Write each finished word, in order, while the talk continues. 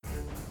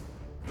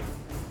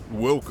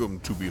Welcome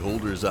to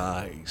Beholder's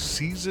Eye,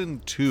 Season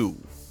 2.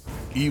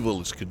 Evil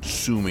is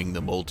consuming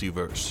the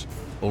multiverse.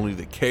 Only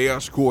the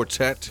Chaos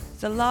Quartet,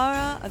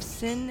 Zalara of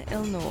Sin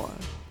Ilnor,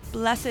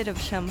 Blessed of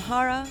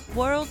Shamhara,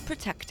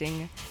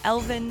 world-protecting,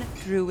 elven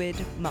druid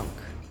monk.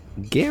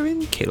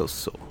 Garen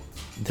Kelso,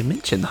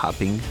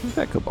 dimension-hopping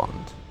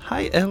vagabond,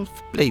 high elf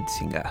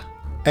bladesinger.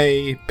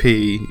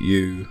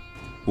 APU,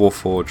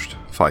 Warforged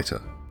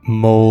Fighter.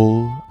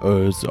 Mol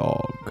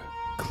Urzog,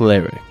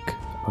 cleric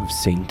of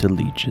Saint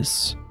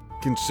Eligius.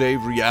 can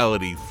save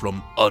reality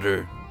from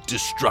utter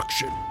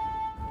destruction.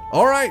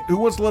 All right, who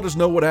wants to let us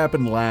know what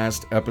happened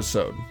last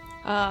episode?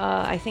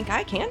 I think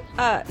I can.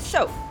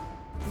 So,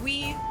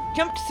 we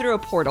jumped through a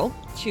portal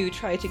to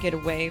try to get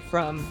away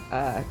from,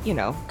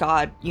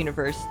 God,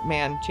 universe,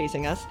 man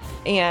chasing us.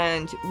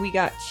 And we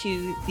got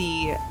to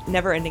the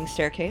never-ending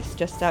staircase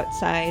just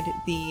outside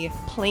the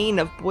plain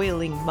of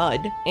boiling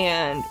mud.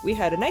 And we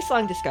had a nice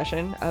long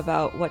discussion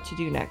about what to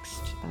do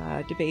next,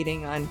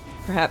 debating on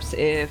perhaps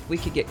if we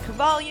could get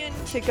Kavalion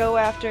to go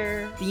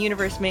after the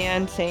universe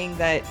man, saying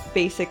that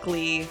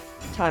basically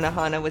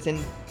Tanahana was in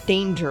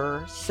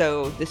danger,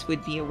 so this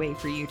would be a way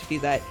for you to do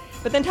that.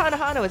 But then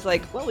Tanahana was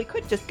like, well, we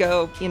could just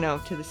go,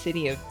 to the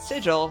city of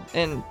Sigil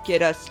and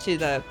get us to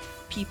the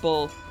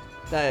people,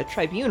 the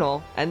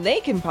tribunal, and they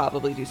can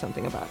probably do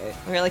something about it.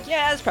 And we were like,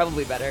 yeah, that's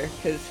probably better,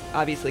 because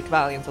obviously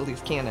Kavalion's a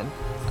loose cannon.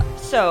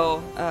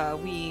 So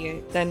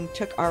we then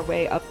took our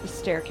way up the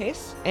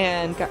staircase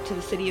and got to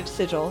the city of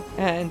Sigil.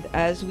 And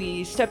as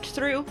we stepped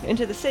through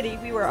into the city,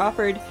 we were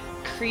offered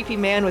creepy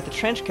man with a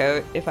trench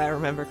coat, if I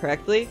remember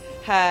correctly,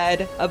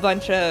 had a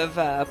bunch of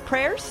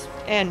prayers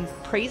and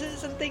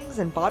praises and things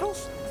and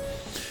bottles.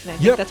 And I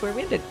think that's where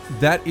we ended.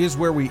 That is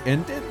where we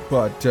ended,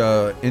 but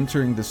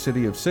entering the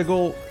city of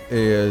Sigil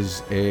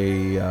is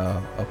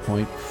a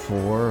point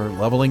for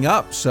leveling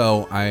up.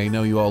 So I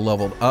know you all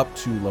leveled up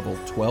to level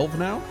 12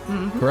 now,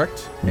 correct?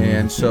 Mm-hmm.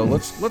 And so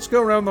let's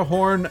go around the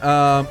horn.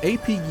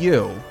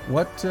 APU,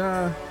 what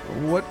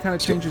kind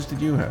of changes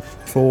did you have?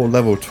 For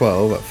level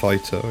 12 at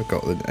Fighter, I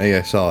got an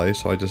ASI,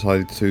 so I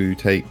decided to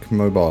take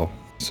Mobile.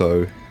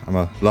 So I'm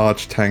a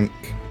large tank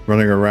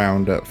running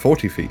around at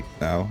 40 feet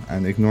now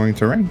and ignoring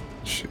terrain,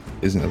 which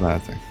isn't a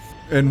bad thing.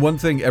 And one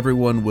thing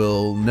everyone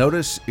will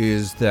notice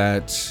is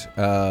that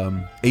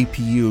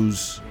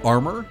APU's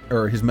armor,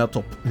 or his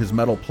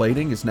metal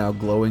plating, is now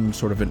glowing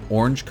sort of an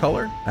orange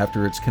color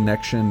after its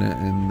connection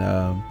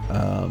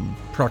and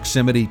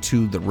proximity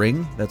to the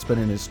ring that's been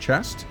in his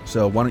chest.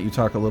 So why don't you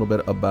talk a little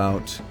bit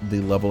about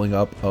the leveling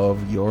up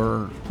of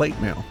your plate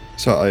mail?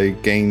 So I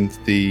gained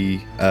the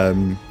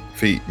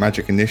feat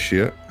Magic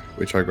Initiate,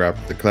 which I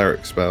grabbed the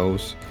Cleric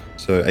spells.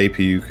 So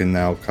APU can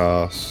now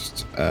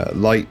cast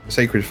Light,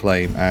 Sacred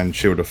Flame, and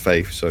Shield of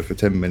Faith. So for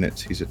 10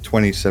 minutes, he's at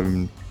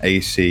 27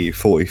 AC,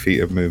 40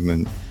 feet of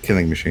movement,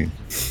 killing machine.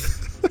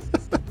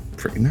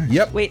 Pretty nice.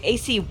 Yep. Wait,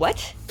 AC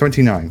what?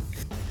 29.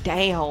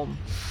 Damn.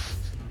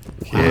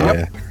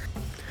 Yeah.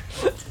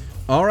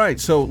 All right,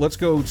 so let's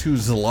go to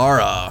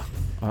Zalara,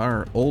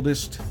 our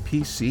oldest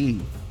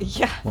PC.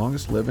 Yeah.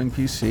 Longest living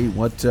PC.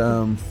 What?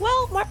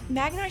 Well,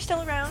 Magnar's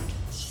still around.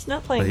 It's just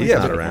not playing. But he's with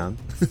not us. around.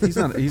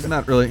 He's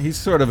not really. He's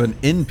sort of an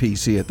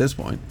NPC at this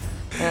point.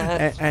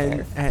 That's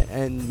fair.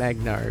 And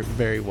Magnar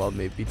very well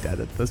may be dead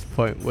at this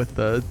point with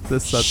the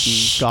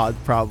sudden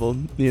god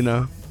problem,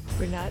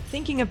 We're not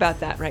thinking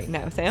about that right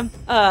now, Sam.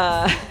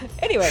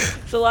 Anyway,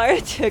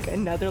 Zalara took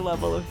another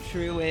level of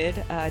Druid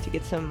to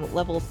get some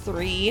level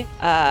 3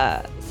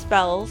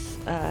 spells,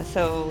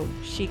 so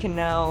she can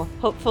now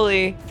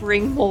hopefully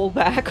bring Mole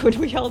back when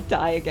we all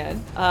die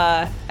again,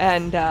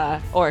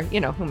 or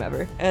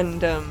whomever,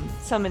 and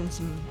summon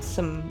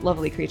some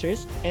lovely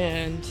creatures.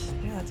 And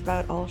yeah, that's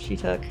about all she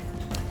took.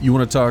 You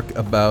want to talk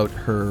about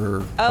her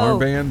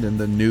armband and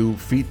the new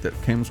feat that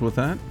comes with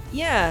that?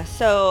 Yeah,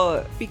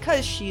 so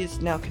because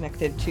she's now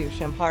connected to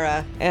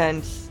Shamhara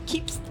and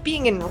keeps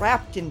being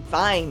enwrapped in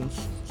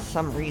vines for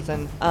some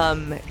reason,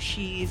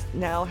 she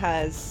now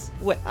has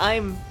what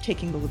I'm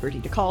taking the liberty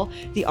to call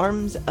the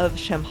Arms of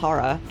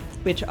Shamhara,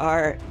 which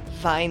are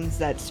vines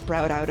that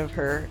sprout out of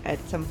her at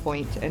some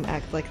point and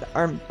act like the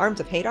Arms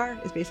of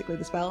Hadar is basically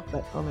the spell,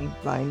 but only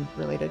vine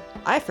related.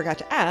 I forgot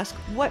to ask,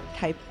 what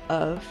type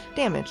of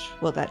damage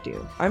will that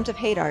do? Arms of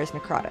Hadar is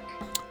necrotic.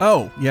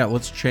 Oh, yeah,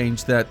 let's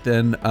change that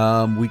then.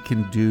 We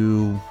can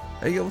do...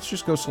 Hey, let's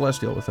just go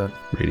Celestial with that.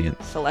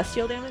 Radiant.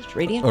 Celestial damage?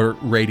 Radiant? Or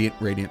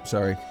Radiant,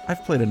 sorry.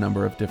 I've played a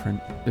number of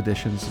different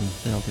editions and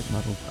they all get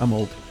muddled. I'm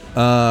old.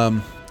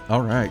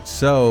 All right,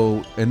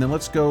 so, and then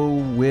let's go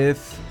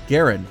with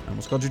Garen. I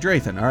almost called you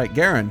Drathan. All right,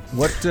 Garen,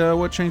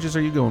 what changes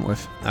are you going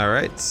with? All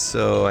right,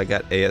 so I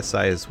got ASI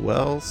as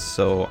well.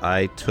 So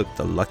I took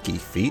the Lucky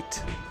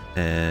Feat,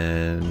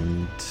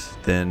 and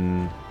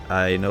then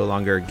I no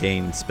longer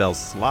gain spell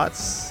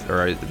slots,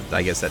 or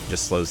I guess that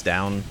just slows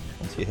down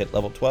once you hit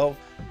level 12.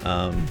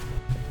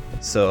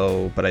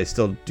 But I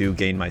still do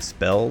gain my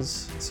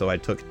spells. So I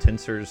took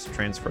Tensor's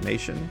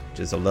Transformation,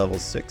 which is a level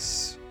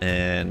 6,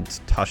 and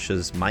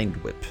Tasha's Mind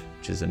Whip,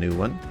 which is a new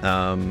one.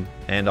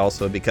 And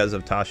also because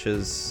of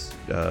Tasha's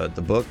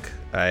the book,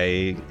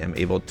 I am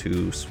able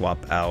to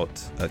swap out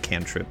a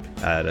cantrip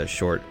at a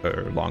short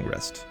or long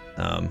rest.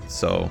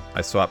 So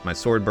I swapped my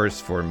sword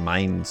burst for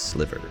Mind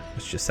Sliver,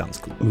 which just sounds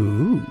cool.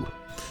 Ooh.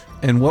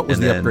 And what was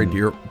And the then- upgrade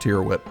to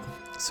your whip?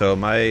 So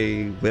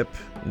my whip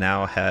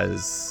now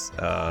has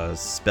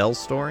spell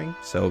storing.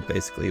 So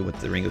basically what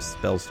the Ring of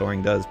Spell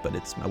Storing does, but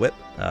it's my whip.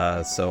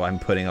 So I'm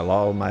putting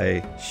all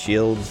my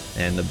shield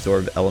and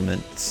absorb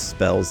element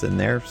spells in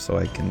there so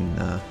I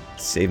can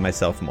save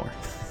myself more.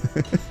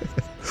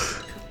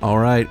 All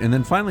right, and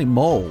then finally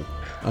Mole.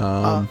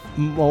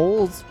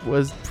 Moles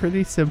was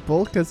pretty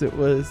simple because it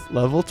was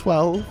level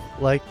 12,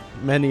 like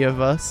many of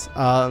us.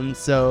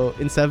 So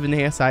instead of an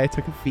ASI, I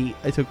took a feat.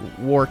 I took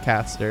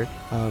Warcaster,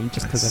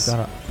 just because I've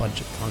got a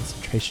bunch of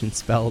concentration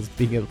spells.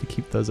 Being able to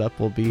keep those up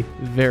will be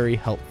very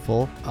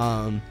helpful.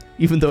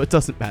 Even though it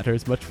doesn't matter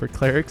as much for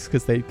clerics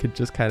because they could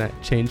just kind of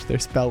change their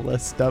spell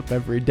list up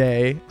every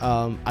day.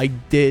 I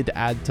did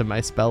add to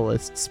my spell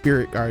list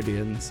Spirit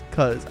Guardians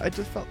because I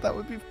just felt that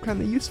would be kind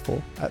of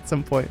useful at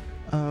some point.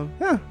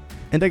 Yeah.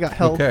 And I got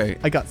health. Okay.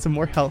 I got some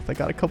more health. I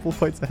got a couple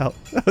points of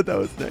health. That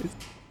was nice.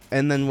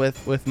 And then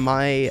with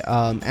my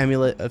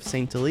Amulet of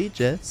Saint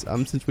Eligius,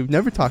 since we've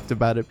never talked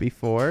about it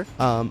before,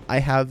 I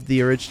have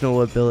the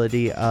original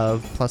ability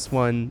of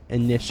 +1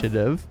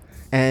 initiative.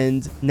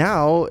 And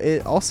now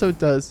it also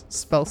does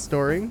spell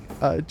storing,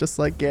 just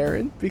like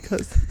Garen,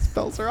 because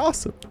spells are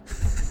awesome.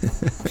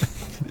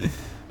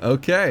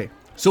 Okay,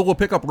 so we'll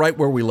pick up right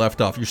where we left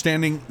off. You're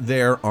standing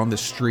there on the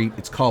street.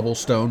 It's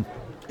cobblestone.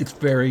 It's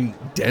very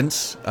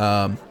dense.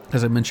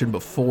 As I mentioned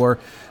before,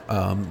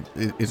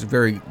 it's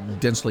very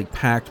densely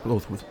packed,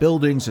 both with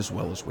buildings as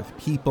well as with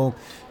people.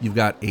 You've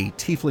got a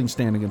tiefling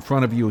standing in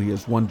front of you. He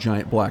has one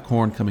giant black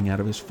horn coming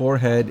out of his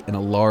forehead and a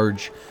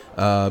large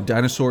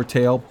dinosaur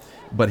tail,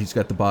 but he's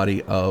got the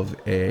body of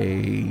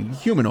a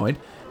humanoid,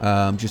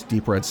 just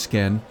deep red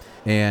skin,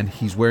 and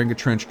he's wearing a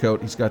trench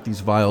coat. He's got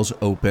these vials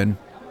open.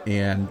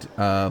 And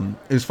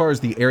as far as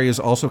the area is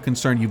also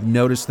concerned, you've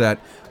noticed that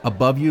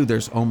above you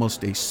there's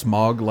almost a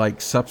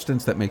smog-like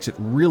substance that makes it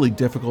really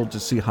difficult to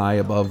see high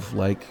above.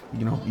 Like,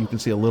 you know, you can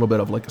see a little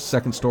bit of like a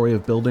second story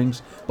of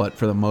buildings, but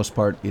for the most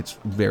part it's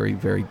very,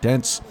 very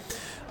dense.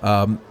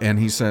 And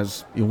he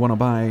says, you want to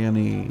buy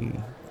any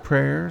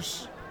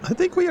prayers? I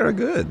think we are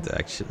good,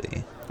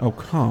 actually. Oh,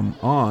 come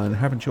on.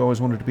 Haven't you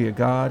always wanted to be a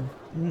god?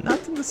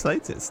 Not in the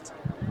slightest.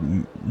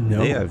 No.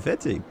 They are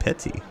very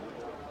petty.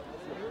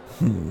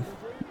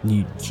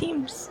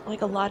 Seems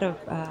like a lot of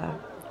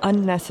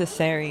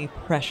unnecessary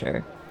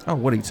pressure. Oh,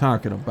 what are you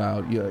talking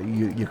about?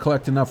 You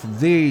collect enough of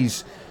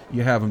these,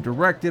 you have them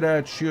directed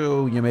at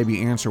you, you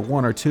maybe answer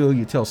one or two,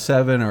 you tell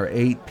 7 or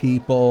 8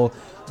 people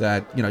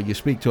that, you know, you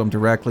speak to them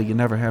directly, you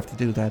never have to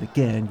do that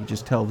again. You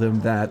just tell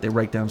them that, they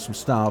write down some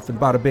stuff, and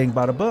bada bing,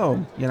 bada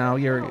boom. You know,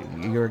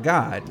 you're a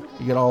god.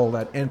 You get all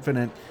that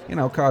infinite, you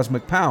know,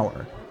 cosmic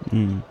power.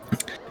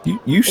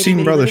 You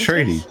seem rather Maybe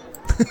shady.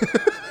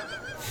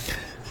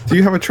 Do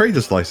you have a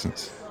trader's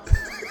license?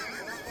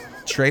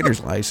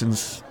 Trader's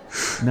license?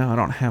 No, I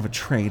don't have a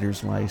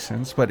trader's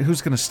license, but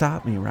who's going to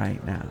stop me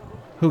right now?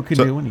 Who can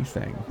do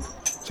anything?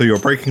 So you're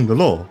breaking the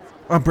law.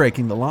 I'm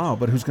breaking the law,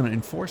 but who's going to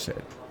enforce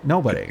it?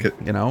 Nobody,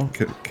 you know?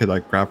 Could I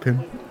grab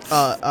him?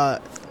 So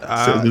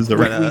there's the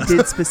We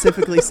did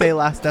specifically say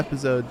last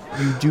episode,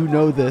 you do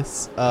know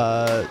this,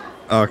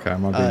 Okay,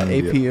 I'm not being an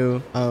idiot.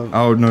 APU.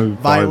 Oh no,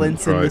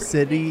 Violence in the right.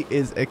 city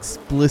is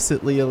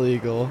explicitly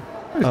illegal.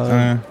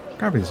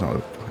 Grabbing's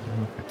not.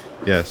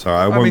 Yeah, sorry,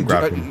 I won't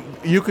grab him.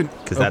 You can,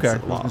 Because that's okay,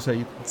 the law. I was gonna say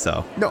you,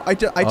 So, No, I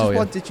just Oh, yeah.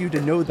 wanted you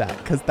to know that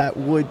because that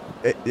would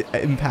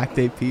impact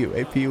APU.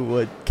 APU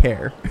would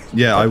care.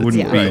 Yeah, I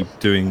wouldn't Yeah. be Right.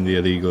 doing the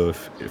illegal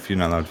if you're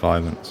not allowed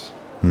violence.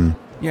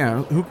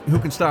 yeah, who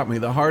can stop me?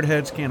 The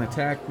hardheads can't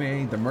attack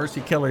me. The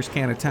mercy killers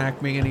can't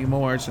attack me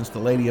anymore since the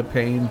Lady of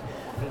Pain,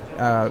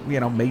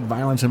 made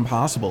violence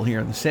impossible here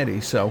in the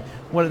city. So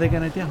what are they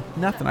gonna do?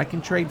 Nothing. I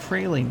can trade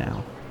freely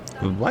now.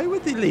 why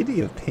would the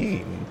Lady of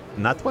Pain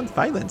not want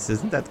violence?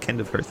 Isn't that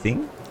kind of her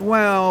thing?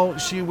 Well,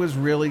 she was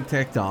really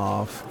ticked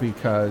off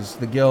because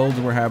the guilds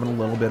were having a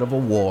little bit of a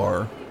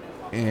war,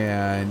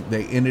 and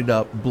they ended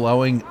up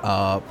blowing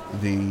up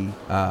the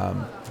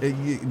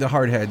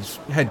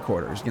Hardheads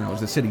headquarters. You know, it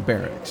was the city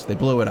barracks. They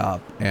blew it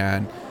up,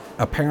 and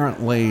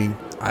apparently,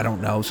 I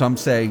don't know. Some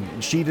say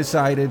she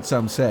decided.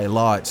 Some say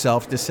law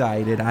itself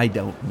decided. I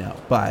don't know,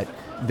 but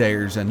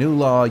there's a new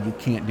law. You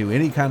can't do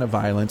any kind of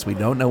violence. We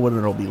don't know when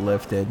it'll be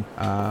lifted.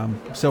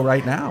 So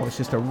right now, it's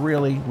just a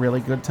really, really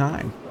good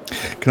time.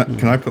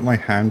 Can I put my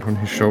hand on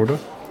his shoulder?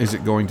 Is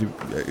it going to?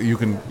 You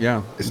can,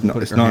 yeah. It's you can not.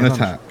 put It's your not an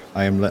hand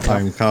on attack.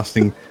 I'm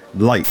casting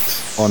light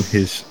on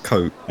his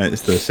coat, and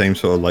it's the same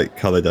sort of light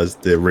colored as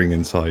the ring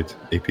inside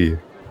APU. it.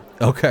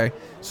 Okay,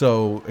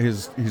 so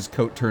his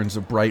coat turns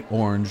a bright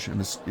orange, and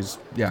is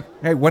yeah.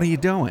 Hey, what are you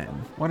doing?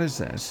 What is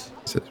this?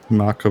 It's a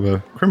mark of a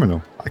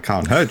criminal. I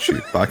can't hurt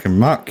you, but I can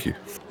mark you.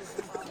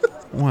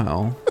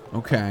 Well,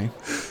 okay.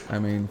 I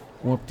mean,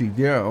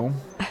 whoop-de-doo.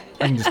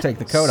 You can just take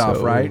the coat off,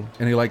 So- right?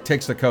 And he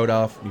takes the coat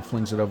off, and he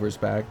flings it over his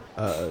back.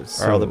 Are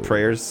all the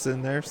prayers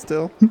in there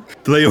still? Do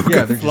they all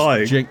Yeah, go they're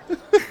flying? just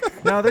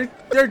No,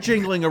 they're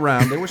jingling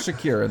around. They were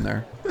secure in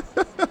there.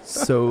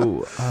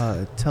 So,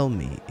 tell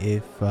me,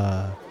 if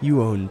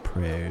you own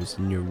prayers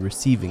and you're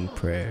receiving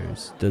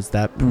prayers, does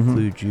that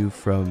preclude you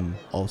from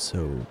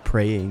also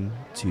praying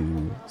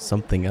to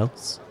something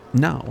else?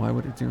 No, why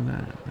would it do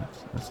that?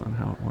 That's not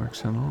how it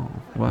works at all.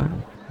 What?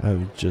 I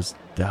was just,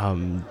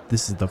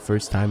 this is the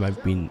first time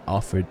I've been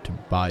offered to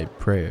buy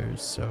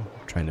prayers, so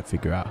I'm trying to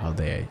figure out how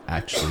they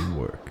actually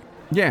work.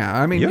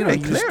 Yeah, I mean, You're a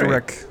you just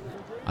direct.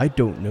 I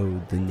don't know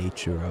the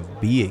nature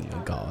of being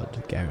a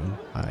god, Garen.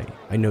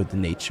 I know the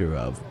nature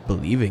of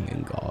believing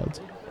in God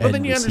and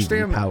then you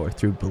receiving understand- power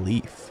through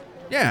belief.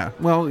 Yeah,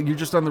 well, you're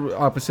just on the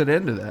opposite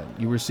end of that.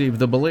 You receive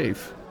the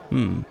belief.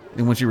 And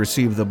once you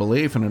receive the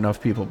belief and enough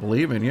people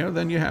believe in you,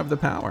 then you have the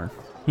power.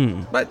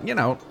 But,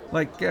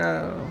 like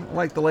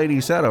the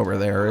lady said over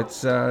there,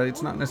 it's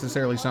not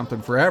necessarily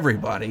something for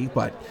everybody,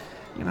 but,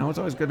 it's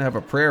always good to have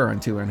a prayer or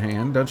two in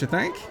hand, don't you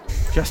think?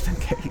 Just in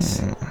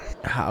case.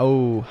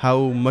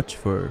 How much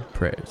for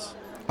prayers?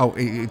 Oh,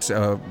 it's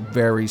a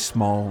very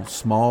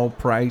small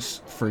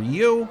price for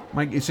you.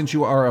 Since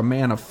you are a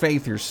man of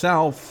faith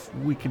yourself,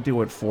 we could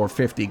do it for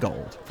 50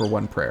 gold for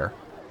one prayer.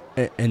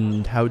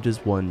 And how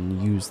does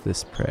one use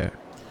this prayer?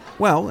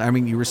 Well, I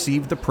mean, you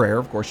receive the prayer.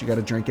 Of course, you got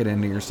to drink it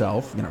into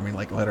yourself.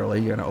 Like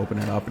literally, you're going to open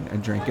it up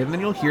and drink it. And then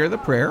you'll hear the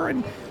prayer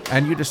and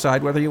you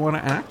decide whether you want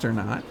to act or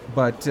not.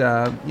 But,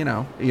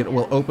 it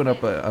will open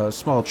up a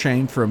small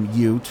chain from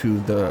you to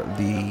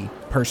the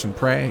person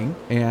praying.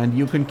 And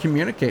you can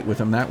communicate with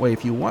them that way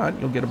if you want.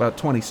 You'll get about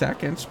 20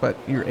 seconds, but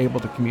you're able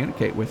to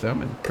communicate with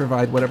them and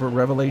provide whatever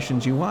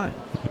revelations you want.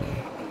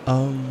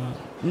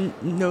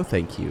 No,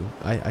 thank you.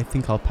 I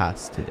think I'll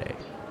pass today.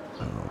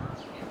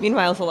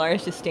 Meanwhile,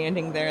 Zalara's just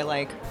standing there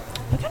like,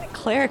 what kind of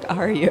cleric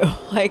are you?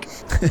 Like,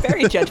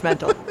 very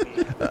judgmental.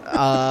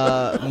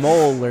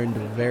 Mole learned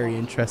a very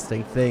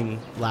interesting thing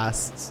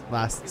last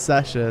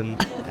session,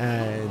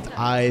 and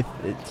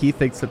he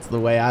thinks it's the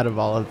way out of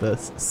all of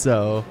this.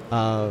 So,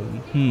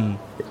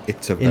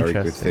 It's a very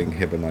good thing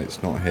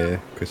Hibonite's not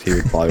here, because he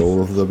would buy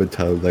all of them and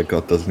tell them their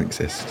god doesn't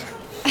exist.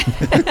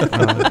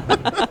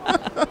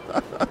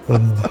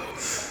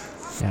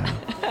 Yeah.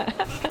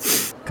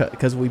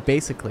 Because we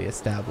basically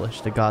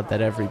established a god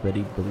that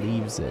everybody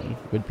believes in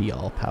would be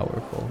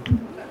all-powerful.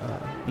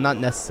 Not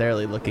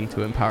necessarily looking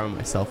to empower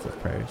myself with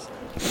prayers.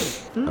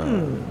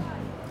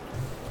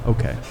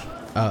 Okay.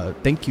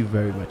 Thank you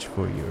very much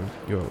for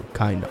your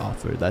kind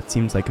offer. That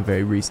seems like a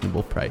very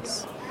reasonable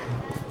price.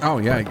 Oh,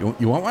 yeah.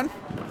 You want one?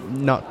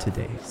 Not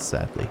today,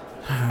 sadly.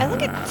 And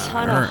look at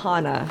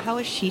Tanahana. How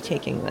is she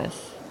taking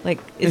this? Like,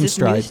 is In this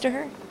stride. news to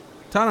her?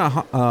 Tana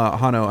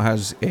Hano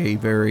has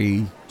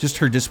just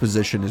her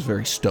disposition is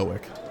very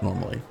stoic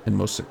normally in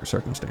most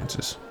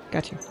circumstances.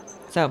 Got you.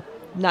 So,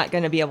 not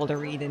going to be able to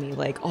read any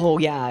like, oh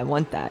yeah, I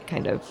want that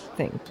kind of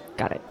thing.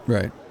 Got it.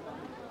 Right.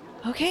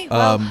 Okay,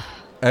 well.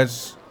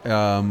 As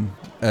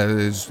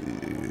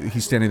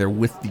he's standing there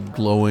with the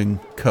glowing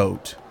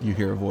coat, you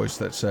hear a voice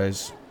that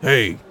says,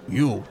 "Hey,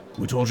 you,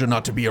 we told you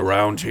not to be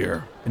around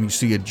here." And you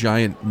see a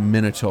giant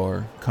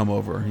minotaur come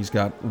over. He's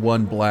got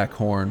one black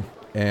horn.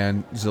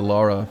 And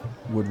Zalara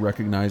would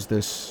recognize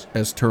this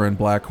as Turin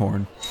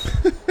Blackhorn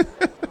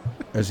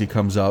as he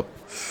comes up.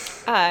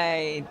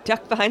 I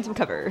duck behind some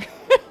cover.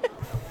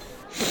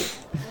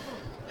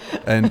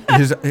 And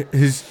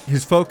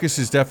his focus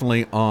is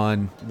definitely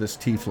on this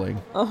tiefling.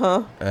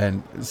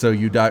 And so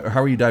you dive.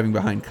 How are you diving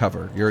behind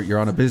cover? You're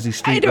on a busy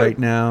street right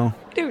now.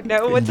 I don't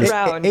know what's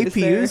around.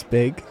 APU's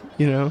big,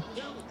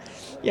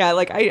 Yeah,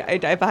 like I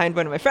dive behind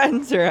one of my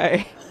friends, or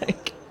I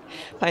like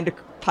find a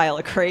pile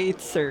of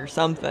crates or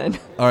something.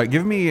 All right,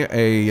 give me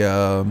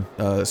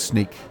a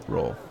sneak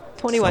roll.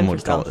 21 Some for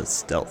would call stealth. it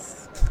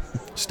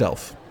stealth.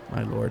 Stealth,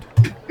 my lord.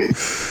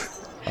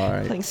 All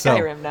right. Playing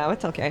Skyrim now,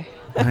 it's okay.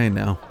 I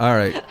know. All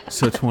right.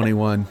 So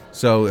 21.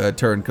 So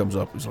Turin comes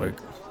up. He's like,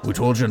 "We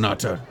told you not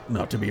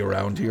to be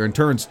around here." And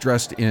Turin's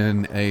dressed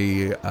in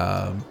a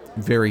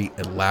very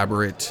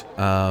elaborate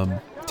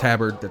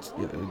tabard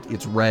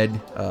it's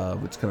red.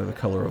 It's kind of the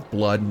color of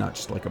blood, not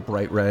just like a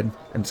bright red,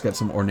 and it's got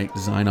some ornate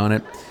design on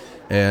it.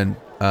 And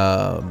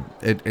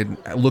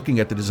looking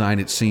at the design,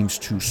 it seems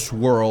to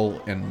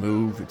swirl and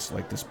move. It's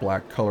like this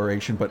black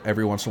coloration, but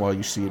every once in a while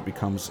you see it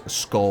becomes a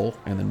skull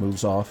and then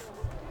moves off.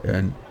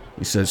 And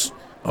he says,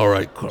 "All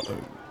right,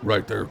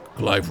 right there,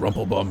 Clive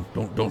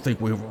Rumplebum. Don't think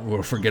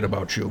we'll forget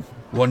about you.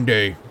 One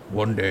day,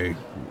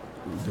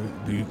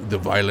 the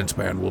violence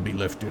ban will be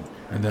lifted,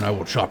 and then I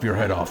will chop your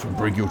head off and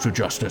bring you to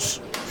justice."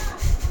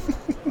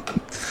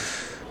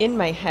 In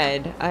my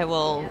head, I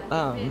will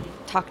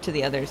talk to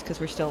the others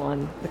because we're still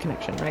on the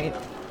connection, right,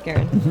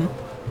 Garen?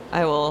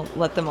 I will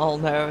let them all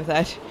know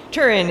that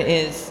Turin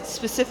is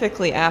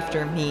specifically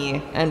after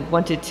me and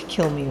wanted to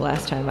kill me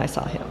last time I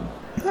saw him.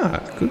 Ah,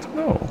 good to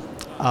know.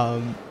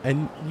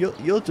 And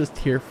you'll just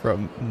hear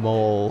from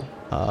Mole,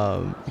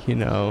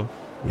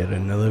 yet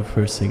another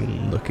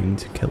person looking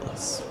to kill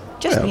us.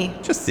 Just me.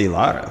 Just see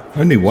Lara.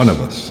 Only one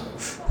of us.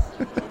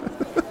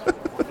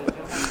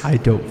 I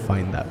don't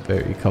find that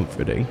very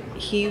comforting.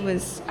 He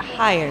was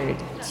hired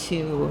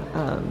to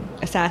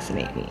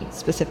assassinate me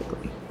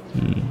specifically.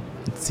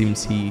 It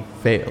seems he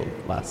failed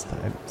last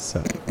time,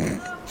 so...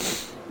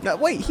 No,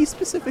 wait, he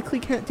specifically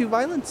can't do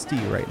violence to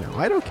you right now.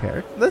 I don't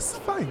care. This is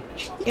fine.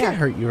 He can't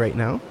hurt you right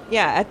now.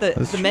 Yeah, at the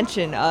That's true.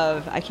 mention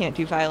of I can't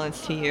do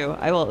violence to you,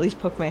 I will at least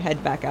poke my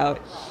head back out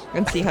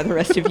and see how the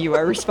rest of you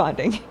are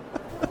responding.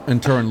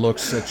 And Turin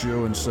looks at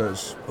you and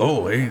says,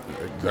 "Oh, hey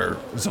there,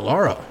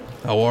 Zalara.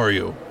 How are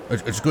you?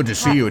 It's good to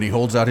see you." And he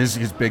holds out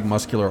his big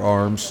muscular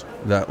arms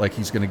that like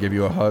he's going to give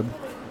you a hug.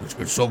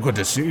 It's so good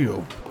to see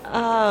you.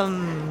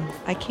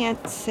 I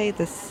can't say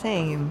the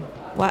same.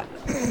 What?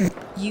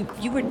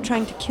 You were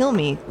trying to kill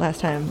me last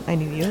time I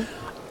knew you.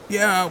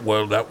 Yeah,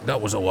 well,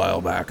 that was a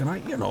while back, and I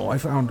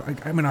found,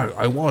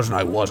 I was and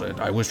I wasn't.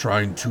 I was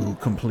trying to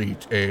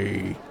complete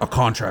a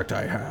contract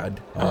I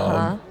had,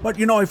 but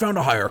I found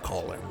a higher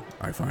calling.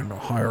 I found a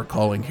higher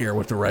calling here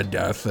with the Red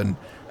Death,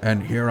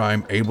 and here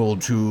I'm able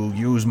to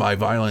use my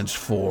violence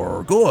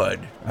for good,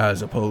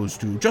 as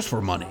opposed to just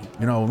for money.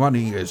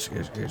 Money is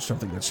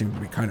something that seemed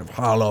to be kind of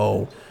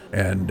hollow.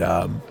 And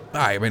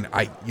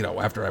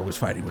after I was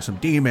fighting with some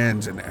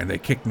demons and they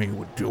kicked me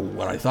to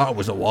what I thought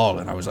was a wall,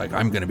 and I was like,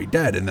 I'm going to be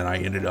dead. And then I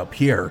ended up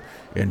here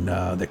in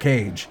the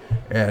cage.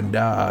 And,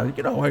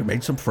 I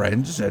made some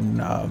friends, and,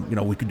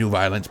 we could do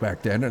violence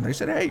back then. And they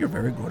said, hey, you're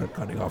very good at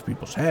cutting off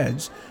people's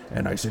heads.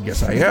 And I said,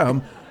 yes, I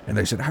am. And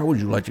they said, how would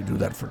you like to do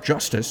that for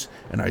justice?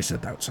 And I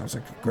said, that sounds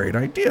like a great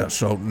idea.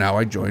 So now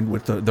I joined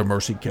with the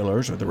Mercy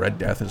Killers, or the Red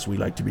Death as we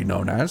like to be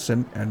known as.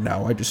 And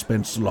now I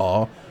dispense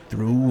law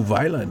through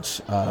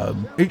violence.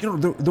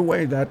 The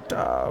way that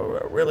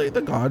really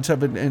the gods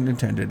have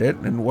intended it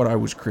and what I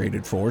was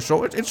created for.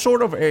 So it's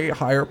sort of a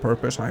higher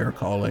purpose, higher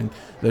calling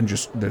than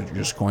just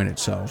coin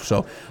itself.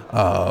 So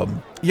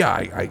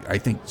I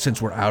think since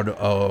we're out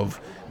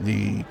of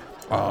the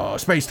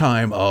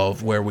space-time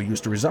of where we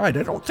used to reside,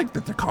 I don't think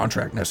that the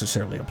contract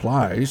necessarily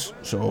applies.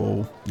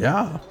 So,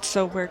 yeah.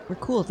 So we're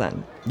cool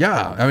then.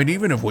 Yeah, I mean,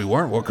 even if we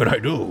weren't, what could I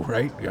do,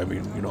 right? I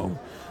mean, no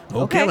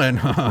Okay. killing.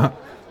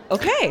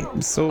 Okay.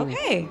 So,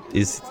 Okay.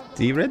 is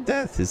the Red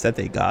Death, is that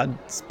a god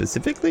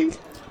specifically?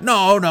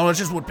 No, it's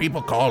just what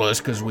people call us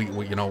because we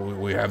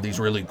have these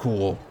really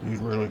cool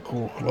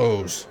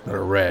clothes that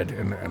are red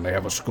and they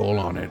have a skull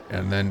on it,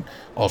 and then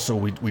also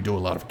we do a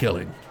lot of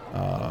killing.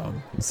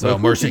 So who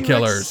Mercy directs-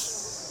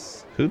 Killers.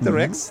 Who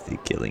directs the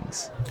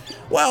killings?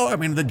 Well, I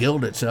mean, the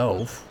guild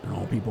itself,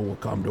 people will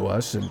come to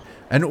us, and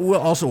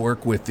we'll also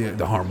work with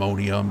the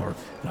Harmonium or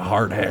the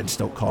Hardheads.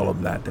 Don't call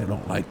them that; they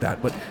don't like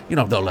that. But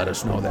they'll let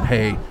us know that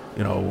hey,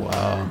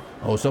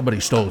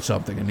 somebody stole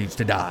something and needs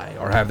to die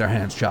or have their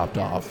hands chopped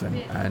off,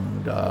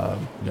 and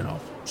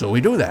so we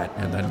do that,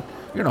 and then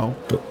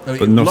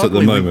But not at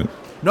the moment.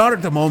 Not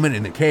at the moment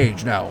in the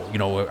cage. Now,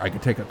 I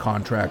could take a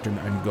contract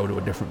and go to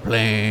a different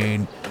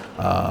plane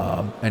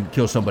and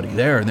kill somebody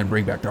there and then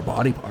bring back their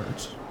body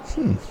parts.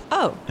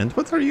 Oh. And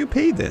what are you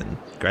paid in?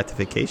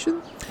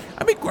 Gratification?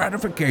 I mean,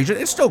 gratification,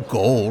 it's still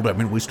gold. I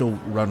mean, we still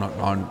run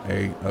on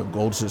a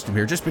gold system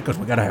here just because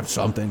we got to have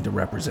something to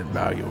represent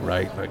value,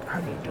 right? Like,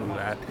 how do you do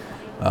that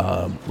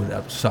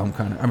without some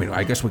kind of... I mean,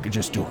 I guess we could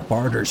just do a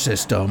barter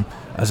system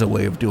as a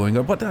way of doing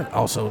it, but that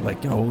also,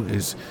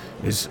 is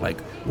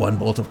like one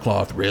bolt of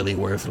cloth really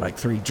worth like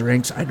 3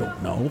 drinks? I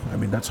don't know. I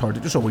mean, that's hard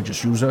to do, so we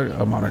just use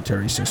a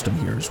monetary system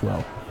here as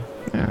well.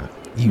 Yeah.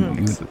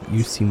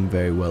 You seem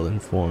very well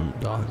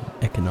informed on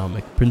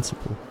economic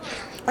principle.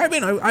 I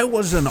mean, I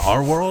was in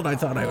our world. I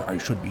thought I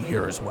should be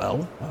here as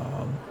well.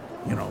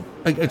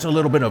 It's a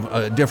little bit of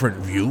a different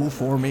view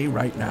for me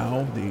right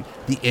now.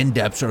 The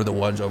in-depths are the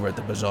ones over at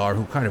the bazaar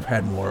who kind of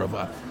had more of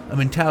a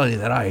mentality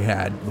that I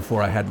had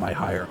before I had my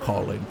higher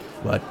calling.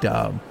 But,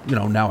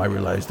 now I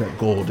realize that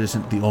gold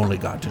isn't the only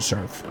god to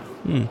serve.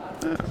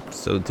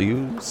 So do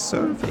you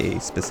serve a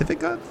specific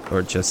god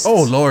or just...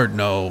 Oh, Lord,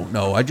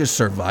 no. I just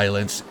serve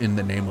violence in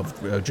the name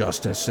of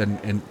justice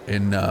and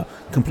in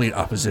complete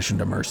opposition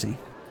to mercy.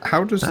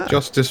 How does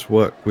justice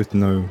work with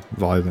no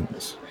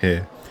violence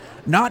here?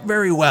 Not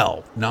very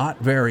well.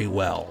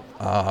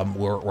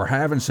 We're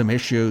having some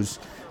issues.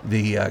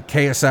 The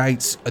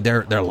Chaosites,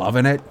 they're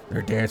loving it.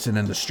 They're dancing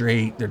in the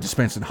street. They're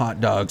dispensing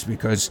hot dogs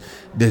because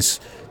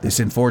this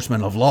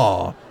enforcement of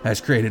law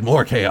has created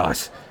more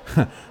chaos.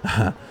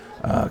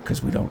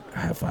 Because we don't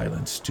have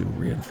violence to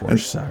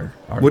reinforce our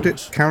Would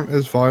laws. it count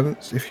as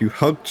violence if you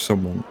hugged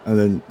someone and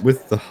then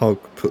with the hug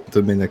put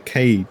them in a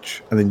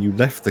cage and then you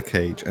left the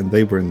cage and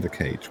they were in the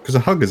cage? Because a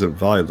hug isn't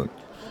violent.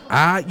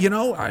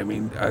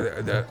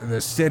 The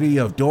city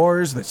of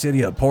doors, the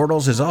city of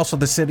portals is also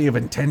the city of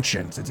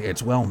intentions.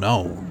 It's well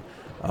known.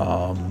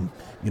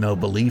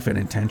 Belief and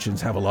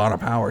intentions have a lot of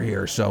power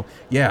here. So,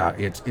 yeah,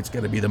 it's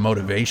going to be the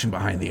motivation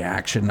behind the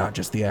action, not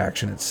just the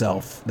action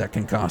itself, that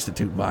can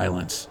constitute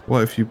violence.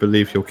 What if you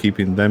believe you're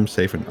keeping them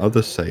safe and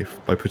others safe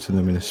by putting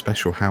them in a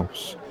special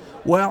house?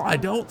 Well, I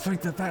don't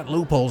think that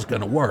loophole's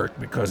going to work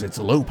because it's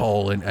a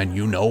loophole and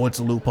it's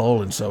a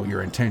loophole, and so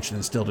your intention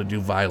is still to do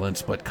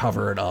violence but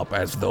cover it up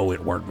as though it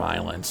weren't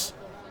violence.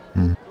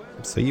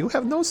 So you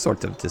have no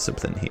sort of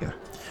discipline here.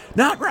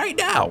 Not right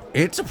now.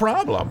 It's a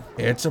problem.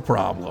 It's a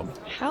problem.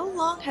 How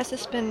long has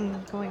this been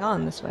going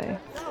on this way?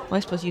 Well, I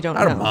suppose you don't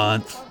About know.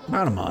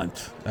 a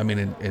month. I mean,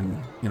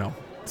 in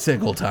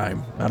Sigil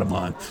time, about a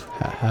month.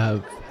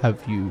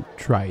 Have you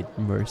tried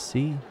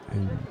mercy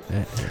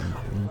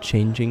and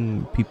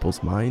changing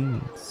people's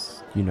minds?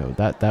 You know,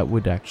 that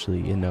would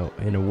actually, in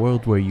a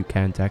world where you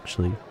can't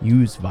actually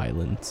use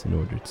violence in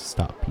order to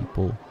stop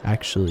people,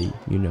 actually,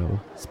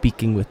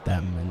 speaking with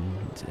them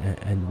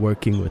and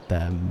working with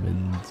them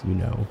and,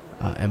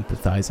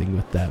 empathizing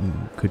with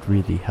them could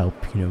really help,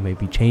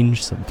 maybe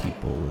change some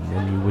people, and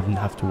then you wouldn't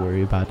have to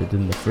worry about it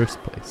in the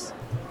first place.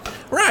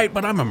 Right,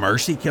 but I'm a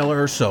mercy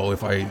killer, so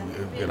if I,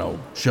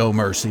 show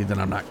mercy, then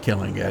I'm not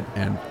killing it,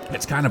 and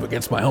it's kind of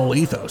against my whole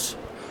ethos.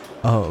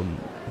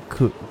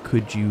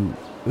 Could you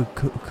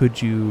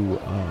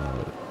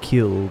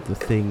kill the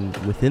thing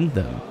within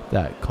them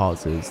that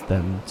causes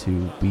them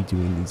to be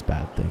doing these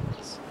bad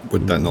things?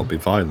 Would that not be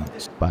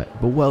violence? But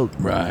well,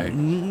 Right.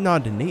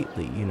 Not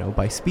innately,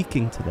 by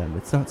speaking to them,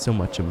 it's not so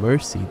much a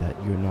mercy that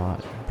you're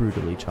not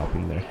brutally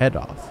chopping their head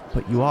off,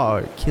 but you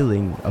are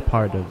killing a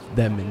part of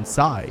them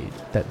inside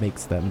that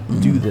makes them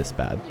do this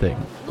bad thing.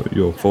 But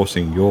you're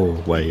forcing your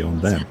way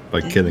on them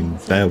by killing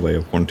their way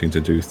of wanting to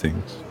do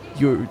things.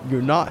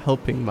 You're not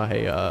helping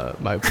my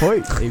my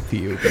point,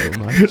 APU, very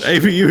much.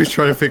 APU is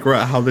trying to figure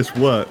out how this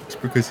works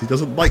because he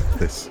doesn't like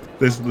this.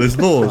 There's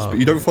laws, but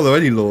you don't follow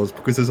any laws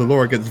because there's a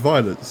law against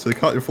violence, so you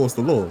can't enforce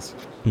the laws.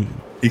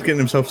 He's getting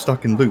himself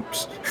stuck in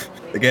loops.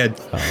 Again.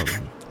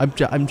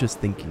 I'm just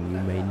thinking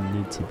you may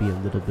need to be a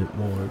little bit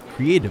more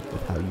creative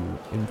with how you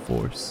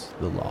enforce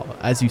the law.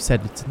 As you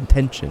said, it's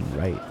intention,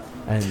 right?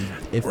 And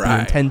if the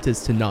intent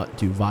is to not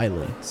do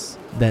violence,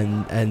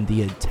 and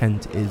the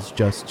intent is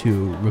just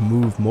to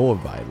remove more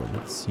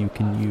violence, you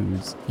can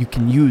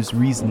use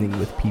reasoning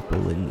with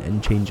people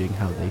and changing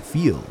how they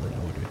feel in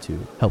order to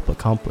help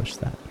accomplish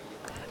that.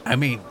 I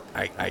mean,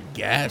 I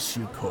guess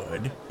you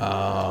could.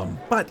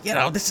 But,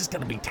 this is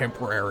going to be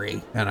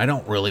temporary. And I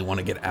don't really want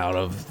to get out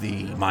of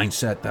the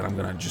mindset that I'm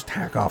going to just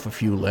hack off a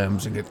few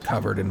limbs and get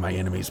covered in my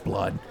enemy's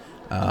blood.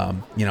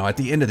 At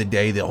the end of the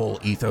day, the whole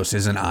ethos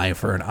is an eye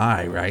for an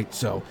eye, right?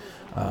 So,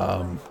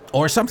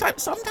 or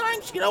sometimes,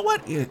 you know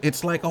what?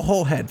 It's like a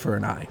whole head for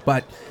an eye.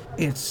 But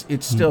it's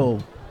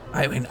still,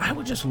 I mean, I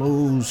would just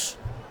lose.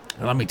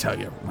 Let me tell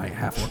you, my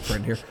half-orc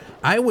friend here,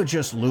 I would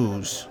just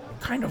lose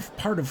kind of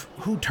part of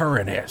who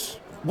Turin is.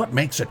 What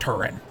makes a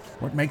Turin?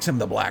 What makes him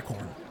the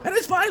Blackhorn? And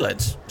it's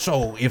violence.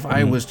 So if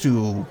I was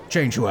to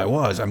change who I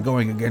was, I'm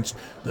going against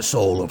the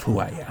soul of who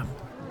I am.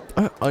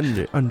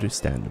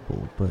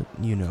 Understandable, but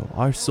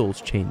our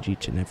souls change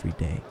each and every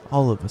day.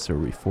 All of us are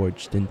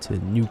reforged into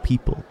new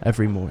people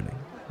every morning.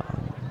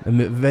 And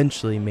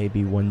eventually,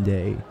 maybe one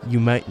day, you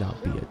might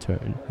not be a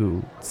Turin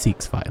who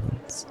seeks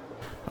violence.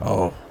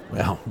 Oh,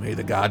 well, may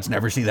the gods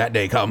never see that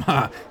day come.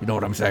 You know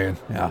what I'm saying?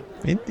 Yeah.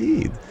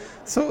 Indeed.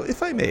 So,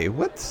 if I may,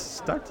 what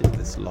started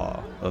this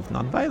law of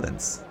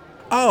nonviolence?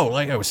 Oh,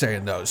 like I was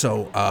saying, though.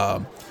 So,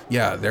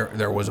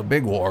 there was a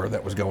big war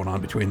that was going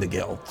on between the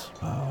guilds.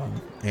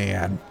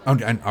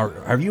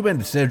 Have you been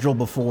to Sigil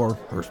before?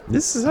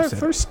 This is our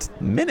first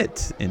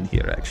minute in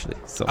here, actually.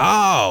 So.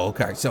 Oh,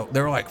 okay. So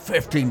there are like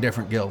 15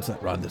 different guilds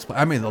that run this place.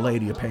 I mean, the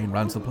Lady of Pain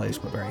runs the place,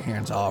 but very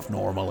hands-off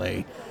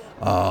normally.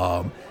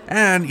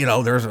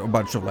 There's a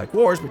bunch of like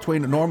wars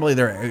between. Normally,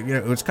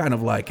 it's kind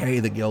of like, hey,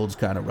 the guilds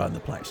kind of run the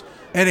place.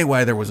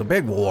 Anyway, there was a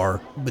big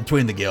war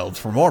between the guilds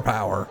for more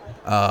power,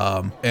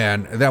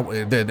 and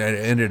that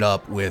ended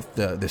up with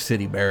the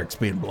city barracks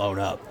being blown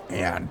up,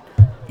 and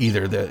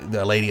either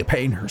the Lady of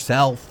Pain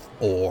herself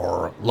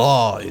or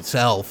Law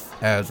itself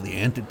as the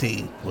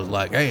entity was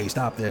like, hey,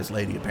 stop this,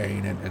 Lady of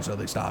Pain, and so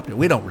they stopped it.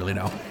 We don't really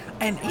know.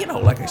 And,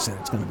 like I said,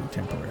 it's going to be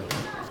temporary.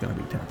 It's going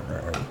to be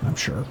temporary, I'm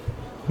sure.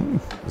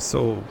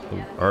 So,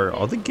 are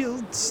all the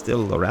guilds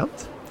still around?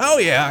 Oh,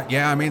 yeah.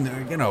 I mean,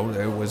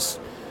 there was...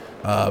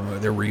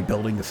 they're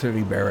rebuilding the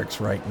city barracks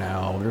right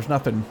now. There's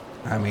nothing...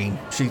 I mean,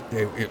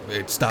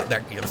 it stopped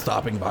that...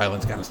 stopping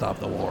violence kind of stopped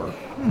the war.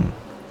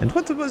 And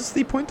what was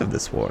the point of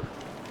this war?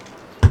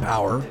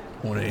 Power.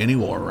 Any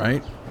war,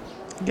 right?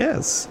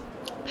 Yes.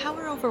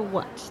 Power over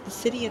what? The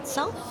city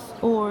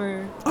itself?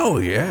 Or... Oh,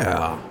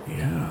 yeah.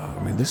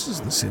 I mean, this is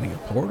the city of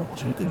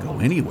portals. You can go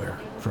anywhere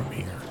from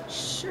here.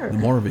 Sure. The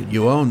more of it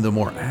you own, the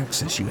more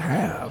access you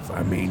have.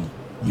 I mean,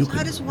 you So can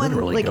how does one,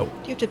 literally go... do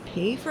you have to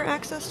pay for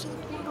access to the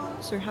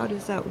portals? Or how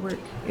does that work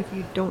if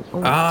you don't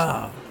own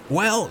it?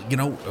 Well,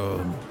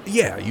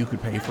 yeah, you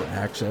could pay for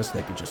access.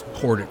 They could just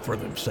hoard it for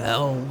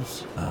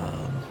themselves.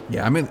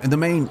 I mean, the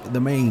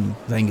main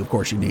thing, of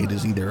course, you need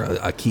is either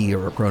a key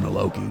or a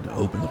chronoloki to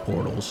open the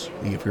portals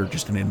if you're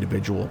just an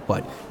individual.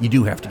 But you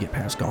do have to get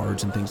past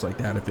guards and things like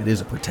that if it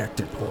is a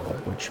protected portal,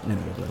 which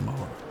many of them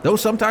are. Though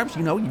sometimes,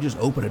 you just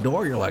open a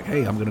door. You're like,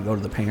 hey, I'm going to go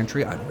to the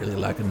pantry. I'd really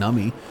like a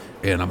nummy,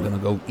 and I'm going to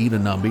go eat a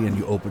numby. And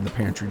you open the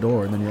pantry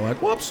door, and then you're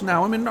like, whoops,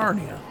 now I'm in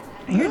Narnia.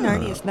 I hear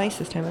Narnia is nice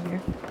this time of year.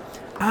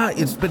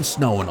 It's been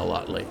snowing a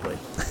lot lately.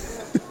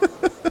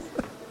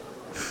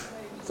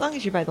 As long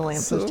as you buy the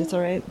lamppost, it's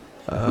all right.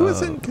 Who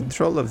is in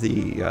control of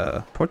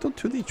the portal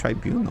to the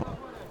tribunal?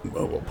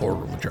 Well,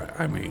 portal.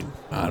 I mean,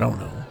 I don't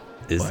know.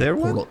 Is Like, there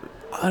one? portal,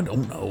 I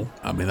don't know.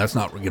 I mean, that's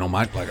not,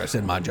 like I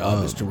said, my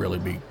job is to really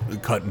be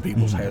cutting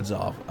people's heads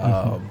off.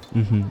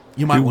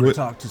 You might want to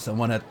talk to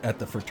someone at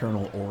the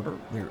Fraternal Order.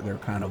 They're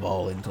kind of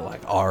all into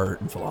like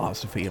art and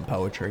philosophy and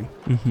poetry.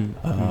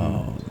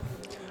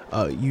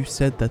 You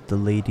said that the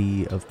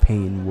Lady of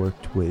Pain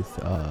worked with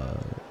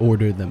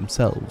Order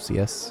themselves,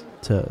 yes?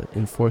 To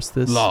enforce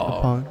this Law.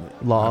 upon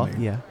law, I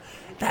mean, yeah.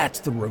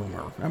 That's the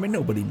rumor. I mean,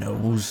 nobody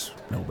knows.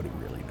 Nobody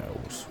really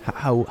knows.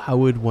 How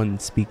would one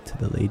speak to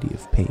the Lady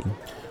of Pain?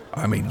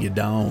 I mean, you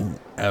don't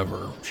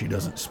ever. She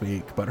doesn't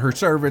speak, but her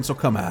servants will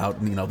come out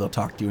and they'll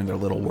talk to you in their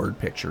little word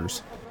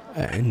pictures.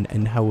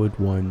 And how would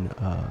one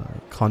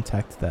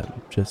contact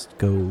them? Just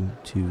go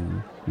to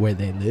where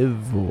they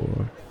live,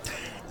 or?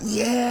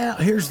 Yeah,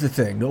 here's the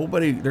thing.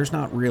 There's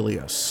not really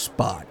a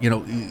spot.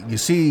 You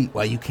see,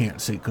 well, you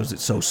can't see because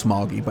it's so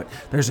smoggy, but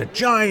there's a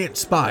giant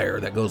spire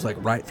that goes like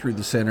right through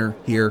the center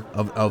here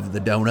of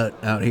the donut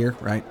out here,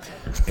 right?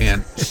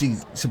 And she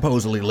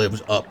supposedly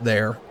lives up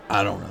there.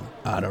 I don't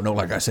know.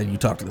 Like I said, you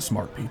talk to the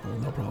smart people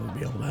and they'll probably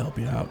be able to help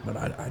you out, but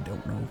I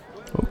don't know.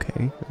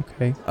 Okay.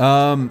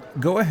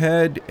 Go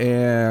ahead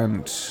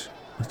and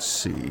let's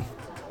see.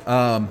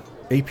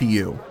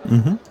 APU.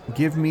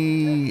 Give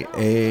me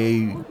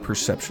a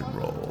perception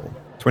roll.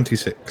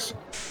 26.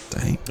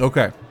 Dang.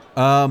 Okay.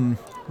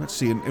 Let's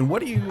see. And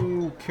what are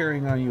you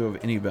carrying on you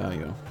of any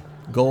value?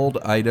 Gold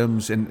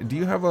items. And do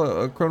you have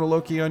a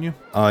chronology on you?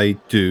 I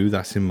do.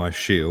 That's in my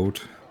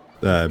shield.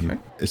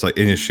 It's like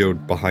in his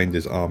shield, behind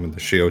his arm and the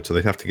shield, so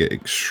they have to get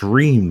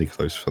extremely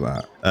close for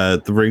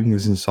that. The ring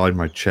is inside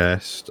my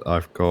chest.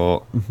 I've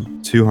got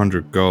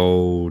 200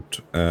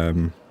 gold,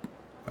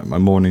 my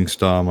Morning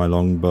Star, my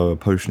longbow, a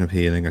potion of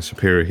healing, a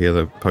superior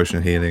healer potion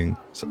of healing,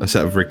 a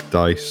set of rigged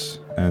dice,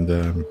 and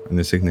an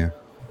insignia.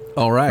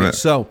 All right. Right.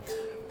 So,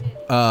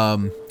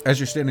 as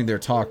you're standing there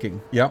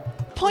talking,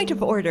 yep. Point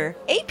of order.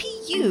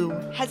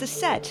 APU has a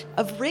set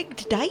of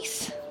rigged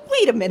dice?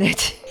 Wait a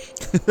minute.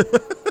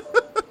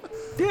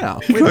 Yeah.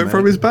 He got it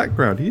from his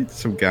background. He did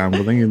some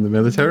gambling in the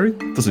military.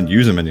 Doesn't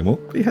use them anymore.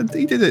 He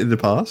did it in the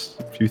past,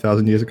 a few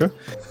thousand years ago.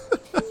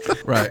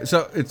 Right.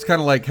 So it's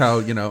kind of like how,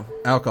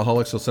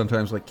 alcoholics will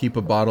sometimes like keep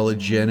a bottle of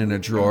gin in a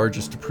drawer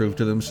just to prove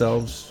to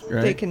themselves,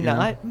 right? They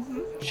cannot.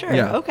 Sure.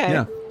 Yeah, Okay.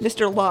 yeah.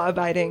 Mr. Law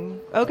Abiding.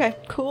 Okay.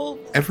 Cool.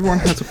 Everyone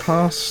has a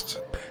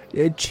past.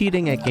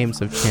 Cheating at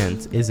games of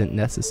chance isn't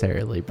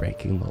necessarily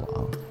breaking the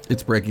law.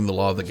 It's breaking the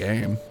law of the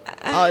game.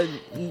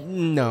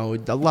 No,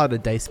 a lot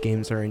of dice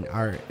games are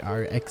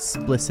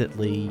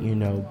explicitly,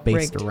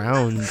 based Rigged.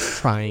 around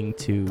trying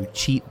to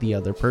cheat the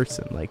other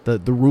person. Like the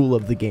rule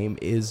of the game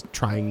is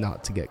trying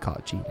not to get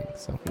caught cheating.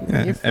 So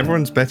Yeah, you're fine.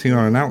 everyone's betting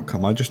on an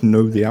outcome. I just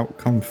know the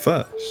outcome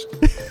first.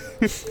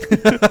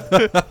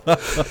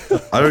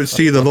 I don't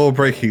see the law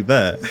breaking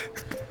there.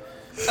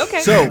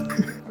 Okay. So,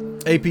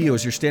 APU,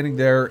 as you're standing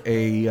there,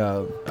 a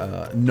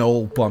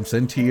Noel bumps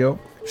into you.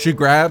 She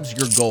grabs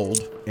your gold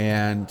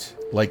and,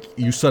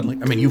 you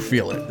suddenly, you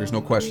feel it. There's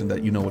no question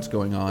that you know what's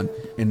going on.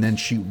 And then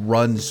she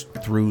runs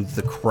through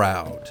the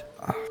crowd.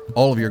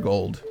 All of your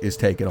gold is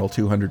taken, all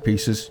 200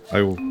 pieces.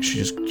 I will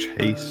just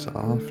chase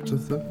after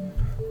them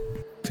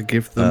to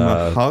give them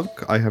a hug.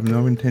 I have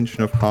no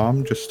intention of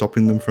harm, just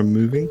stopping them from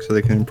moving so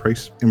they can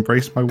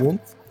embrace my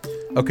warmth.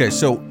 Okay,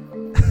 so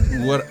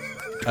what...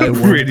 I I'm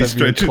warmth really of your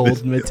stretching cold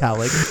this.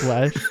 metallic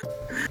flesh.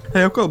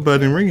 Hey, I've got a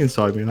burning ring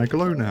inside me and I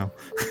glow now.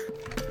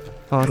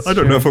 Oh, that's I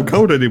don't know if true. I'm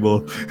cold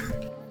anymore.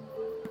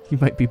 You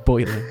might be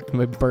boiling. You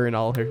might burn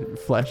all her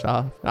flesh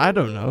off. I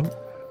don't know.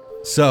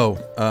 So,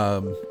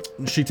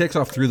 she takes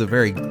off through the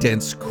very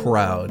dense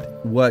crowd.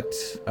 What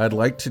I'd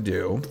like to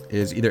do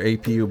is either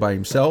APU by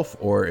himself,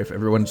 or if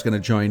everyone's going to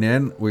join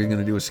in, we're going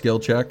to do a skill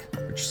check,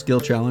 skill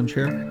challenge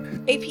here.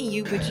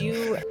 APU, would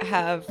you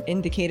have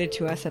indicated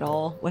to us at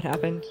all what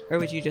happened? Or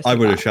would you just... I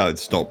would have laugh? shouted,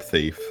 "Stop,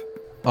 thief!"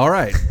 All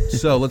right,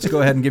 so let's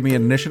go ahead and give me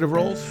an initiative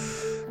rolls.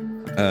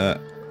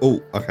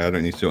 Okay, I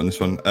don't need to do it on this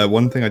one.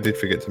 One thing I did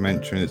forget to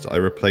mention is I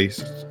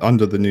replaced,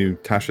 under the new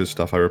Tasha's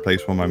stuff, I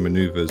replaced one of my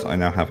maneuvers. I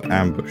now have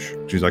ambush,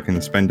 which is I can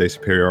spend a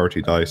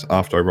superiority dice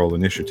after I roll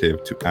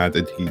initiative to add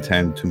a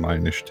d10 to my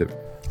initiative.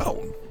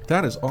 Oh,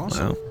 that is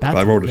awesome. Wow. That's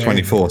But I rolled a very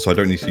 24, so I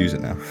don't need to use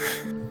it now.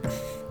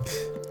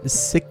 good.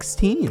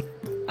 16.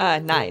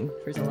 9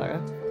 for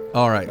Zalara.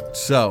 All right,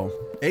 so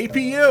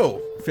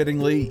APU,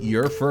 fittingly,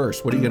 you're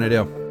first. What are you going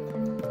to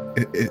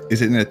do?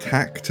 Is it an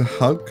attack to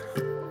hug?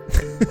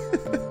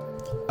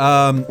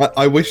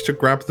 I wish to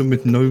grab them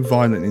with no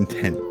violent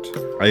intent.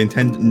 I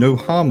intend no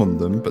harm on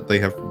them, but they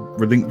have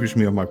relinquished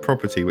me of my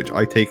property, which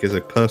I take as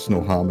a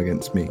personal harm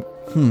against me.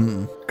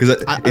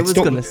 Because I was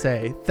going to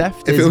say,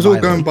 theft if is it was all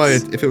going by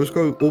violence. if it was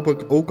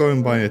all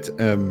going by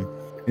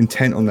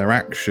intent on their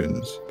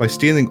actions, by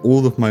stealing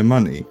all of my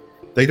money,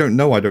 they don't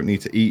know I don't need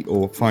to eat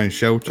or find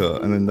shelter,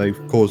 and then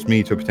they've caused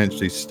me to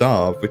potentially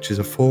starve, which is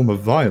a form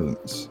of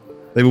violence.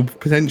 They will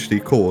potentially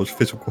cause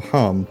physical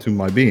harm to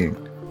my being.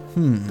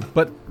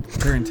 But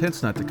their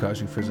intent's not to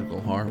cause you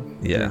physical harm.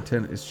 Yeah. Their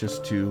intent is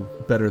just to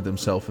better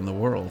themselves in the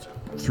world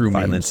through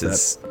Violence means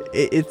is,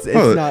 It's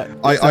Oh, not.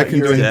 I it's not can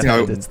your do anything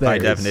intent, I- it's by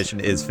theirs. definition,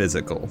 is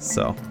physical.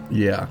 So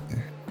Yeah.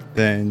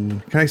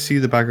 Then can I see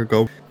the bag of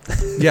gold?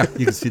 Yeah,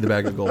 you can see the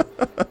bag of gold.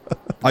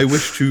 I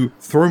wish to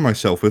throw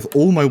myself with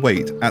all my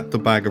weight at the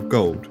bag of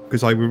gold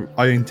because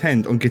I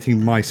intend on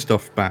getting my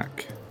stuff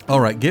back. All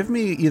right, give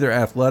me either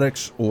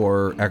athletics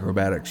or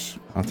acrobatics.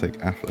 I'll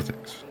take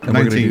athletics. And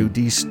we're 19. going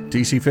to do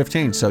DC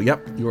 15. So,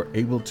 yep, you are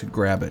able to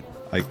grab it.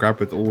 I grab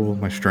with all of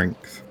my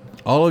strength.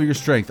 All of your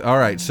strength. All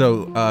right,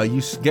 so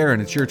Garen,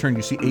 it's your turn.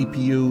 You see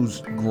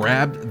APU's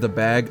grabbed the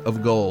bag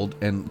of gold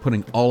and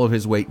putting all of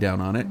his weight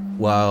down on it,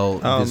 while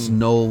this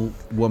Knoll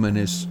woman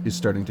is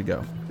starting to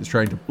go. Is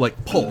trying to like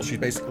pull. She's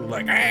basically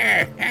like,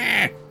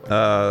 I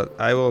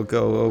will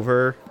go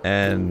over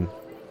and,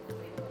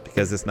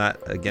 because it's not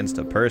against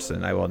a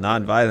person, I will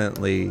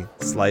non-violently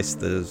slice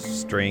the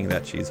string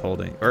that she's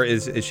holding. Or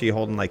is she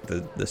holding like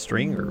the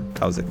string, or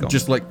how's it going?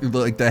 just like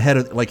the head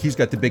of, like he's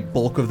got the big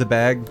bulk of the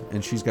bag,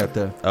 and she's got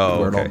the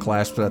where it all okay.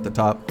 clasps at the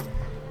top.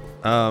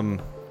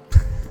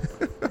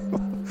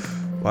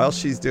 While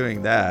she's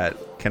doing that,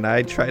 can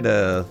I try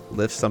to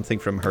lift something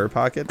from her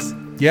pockets?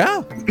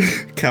 Yeah,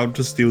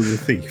 Counter steal the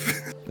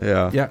thief.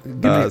 Yeah. yeah.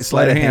 Give me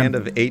Sleight of hand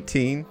of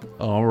 18.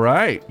 All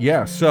right.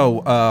 Yeah.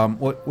 So,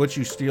 what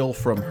you steal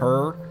from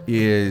her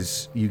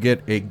is you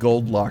get a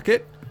gold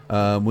locket.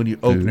 When you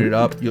open it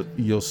up,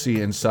 you'll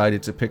see inside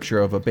it's a picture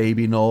of a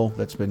baby Knoll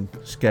that's been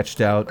sketched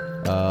out,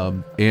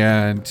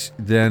 and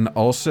then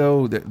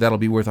also that'll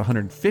be worth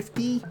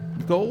 150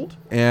 gold,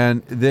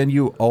 and then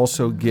you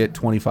also get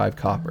 25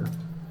 copper,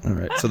 All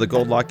right. So the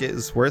gold locket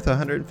is worth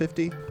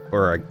 150?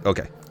 Or,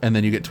 okay. and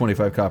then you get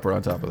 25 copper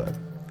on top of that.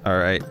 All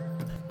right.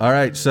 All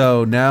right.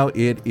 So now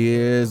it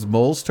is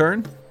Mole's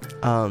turn.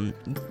 Mole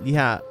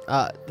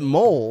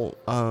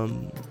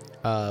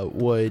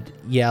would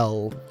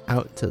yell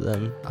out to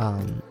them,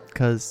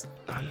 because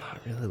I'm not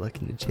really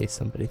looking to chase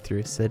somebody through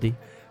a city.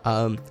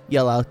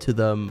 Yell out to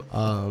them,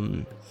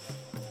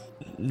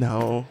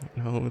 no,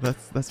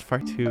 that's far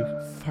too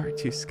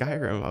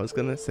Skyrim. I was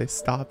gonna say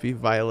stop, you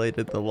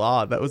violated the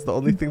law. That was the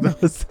only thing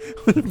that was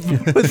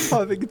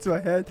popping into my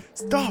head.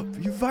 Stop,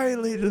 you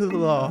violated the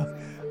law.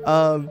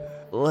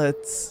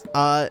 Let's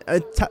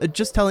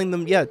just telling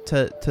them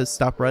to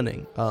stop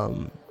running.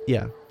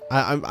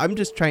 I'm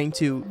just trying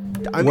to.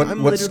 I'm What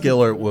literally- skill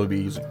will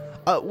be using?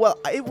 Well,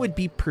 it would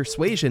be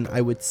persuasion,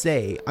 I would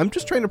say. I'm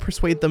just trying to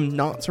persuade them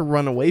not to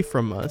run away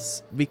from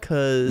us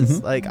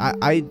because, like,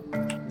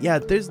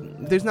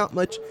 there's not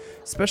much,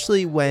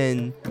 especially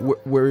when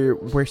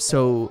we're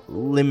so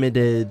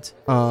limited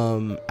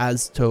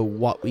as to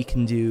what we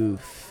can do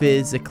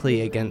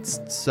physically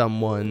against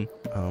someone.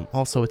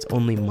 Also, it's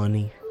only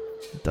money.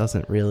 It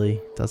doesn't really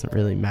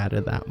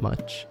matter that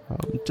much.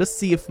 Just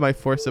see if my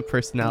force of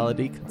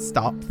personality could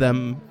stop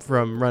them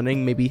from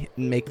running, maybe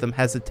make them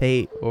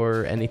hesitate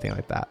or anything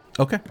like that.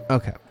 Okay.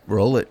 Okay,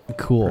 Roll it.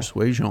 cool.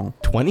 Persuasion.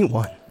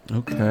 21.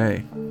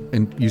 Okay.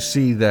 And you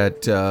see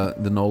that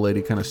the Knoll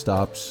lady kind of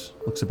stops,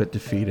 looks a bit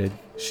defeated.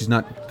 She's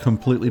not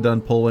completely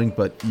done pulling,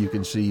 but you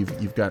can see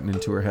you've gotten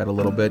into her head a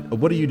little bit.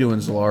 What are you doing,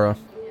 Zalara?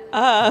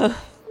 I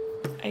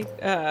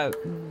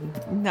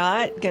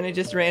not gonna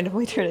just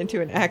randomly turn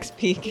into an axe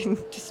peak and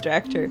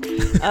distract her.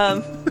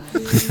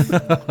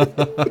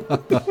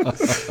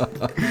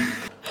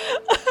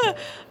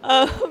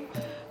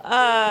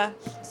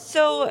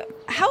 So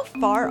how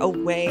far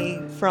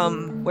away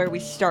from where we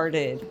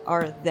started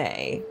are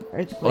they?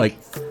 Are,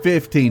 Like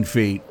 15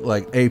 feet.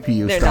 Like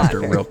APU They're stopped not her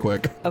very- real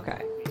quick.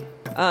 okay.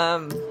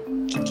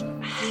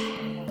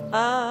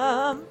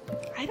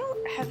 I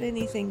don't have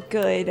anything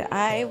good.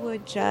 I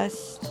would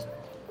just.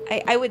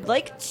 I would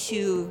like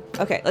to.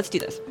 Okay, let's do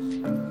this.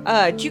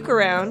 Juke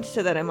around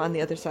so that I'm on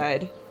the other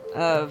side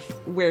of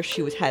where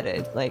she was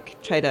headed.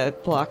 Like, try to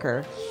block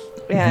her.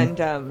 And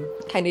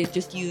kind of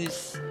just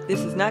use. This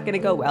is not going to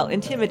go well.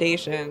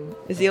 Intimidation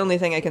is the only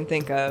thing I can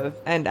think of,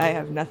 and I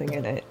have nothing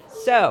in it.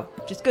 So,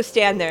 just go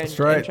stand there and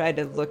try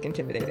to look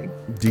intimidating.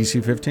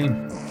 DC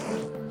 15.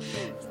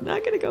 It's not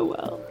going to go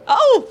well.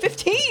 Oh,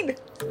 15!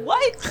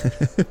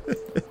 What?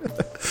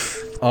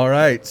 All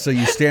right, so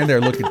you stand there,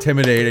 look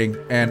intimidating,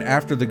 and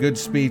after the good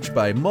speech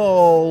by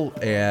Mole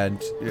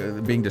and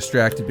being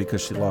distracted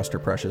because she lost her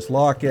precious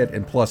locket,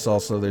 and plus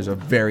also there's a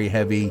very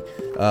heavy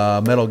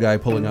metal guy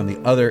pulling on the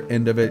other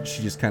end of it,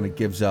 she just kind of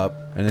gives up,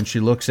 and then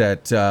she looks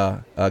at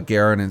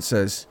Garen and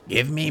says,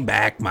 "Give me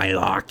back my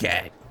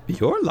locket."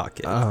 Your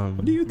locket?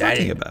 What are you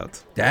talking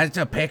about? That's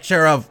a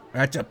picture of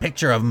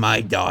my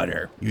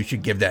daughter. You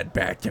should give that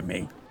back to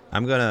me.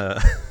 I'm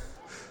gonna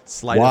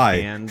sleight Why?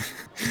 of hand.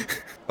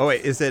 Oh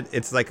wait, is it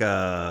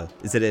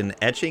an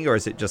etching, or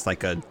is it just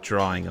like a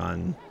drawing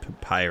on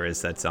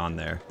papyrus that's on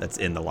there, that's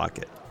in the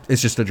locket?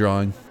 It's just a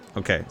drawing.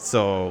 Okay,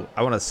 so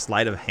I want to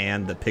sleight of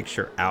hand the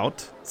picture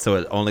out so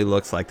it only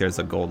looks like there's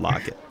a gold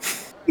locket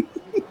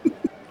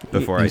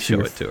before I show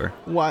it to her.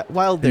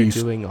 While they're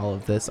doing all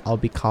of this, I'll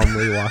be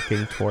calmly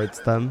walking towards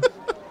them.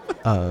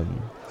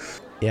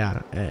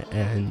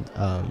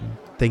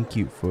 thank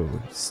you for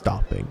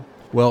stopping.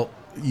 Well,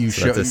 you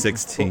So show that's a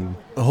 16.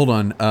 Hold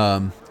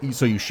on.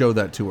 So you show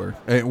that to her.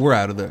 We're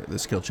out of the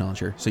skill challenge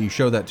here. So you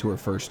show that to her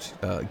first,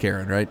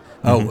 Garen, right?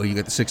 Oh, well, you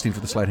got the 16 for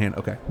the sleight hand.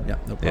 Okay, yeah,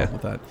 no problem Yeah.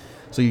 with that.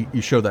 So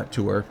you show that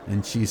to her,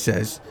 and she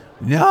says,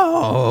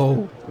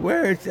 "No,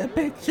 where's the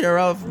picture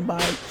of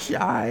my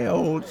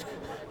child?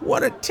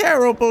 What a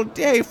terrible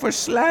day for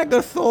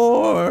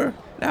Slagathor.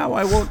 Now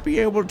I won't be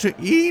able to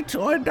eat,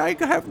 and I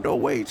have no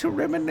way to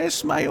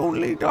reminisce my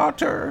only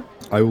daughter."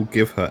 I will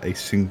give her a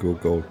single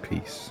gold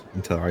piece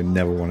until I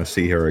never want to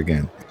see her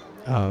again.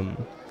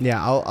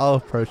 Yeah, I'll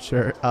approach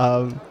her.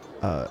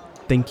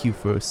 Thank you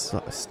for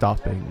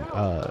stopping.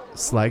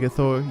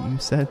 Slagathor, you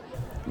said?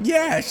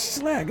 Yes,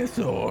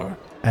 Slagathor.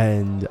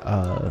 And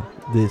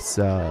this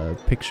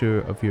picture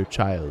of your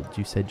child,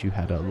 you said you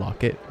had a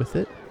locket with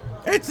it?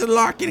 It's the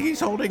locket he's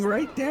holding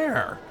right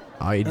there.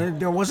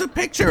 There was a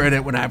picture in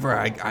it whenever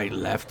I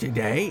left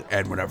today,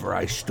 and whenever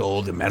I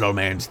stole the Metal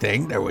Man's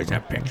thing, there was a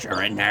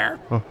picture in there.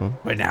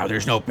 But now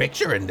there's no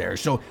picture in there,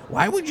 so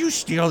why would you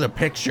steal the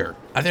picture,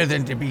 other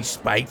than to be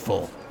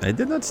spiteful? I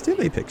did not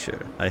steal a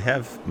picture. I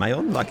have my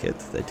own locket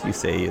that you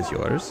say is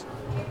yours,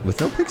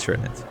 with no picture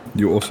in it.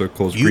 You also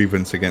caused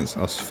grievance against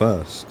us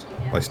first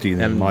by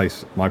stealing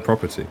my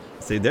property.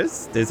 See,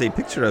 there's a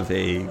picture of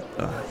a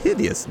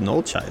hideous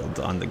Knoll child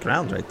on the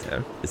ground right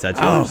there. Is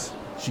that yours?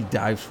 She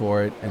dives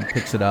for it and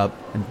picks it up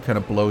and kind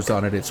of blows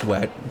on it. It's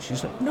wet. And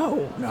she's like,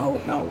 no.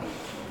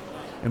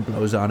 And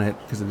blows on it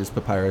because it is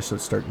papyrus, so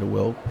it's starting to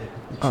wilt.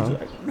 And she's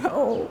like,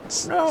 no.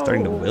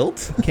 Starting to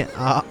wilt?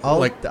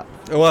 I'll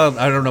Well,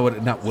 I don't know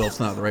what, not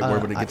wilt's not the right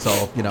word, but it gets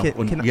all,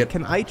 when you get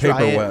can I paper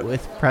dry it wet.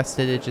 with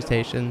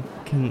prestidigitation?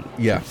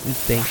 Yeah.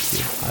 Thank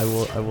you.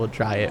 I will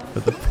dry it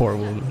for the poor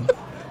woman.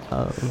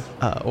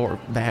 Or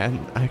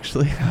man,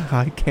 actually,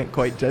 I can't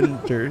quite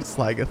gender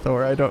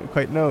Slagathor. I don't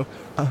quite know.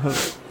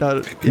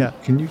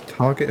 Can you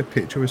target a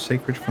picture with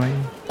Sacred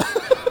Flame?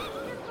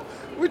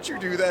 Would you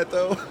do that,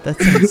 though? That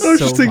sounds I was so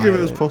just thinking if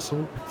it was violent.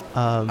 possible.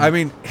 I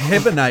mean,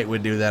 Hibonite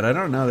would do that. I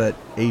don't know that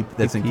ape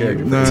that's in If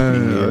character. you-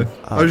 No.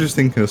 I was just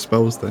thinking of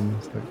spells then.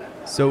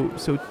 So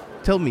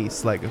tell me,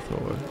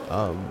 Slagathor,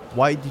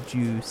 why did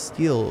you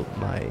steal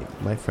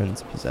my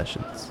friend's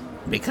possessions?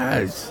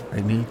 Because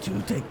I need to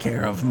take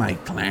care of my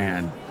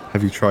clan.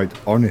 Have you tried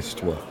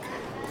honest work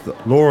that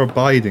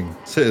law-abiding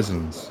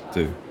citizens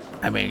do?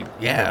 I mean,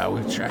 yeah,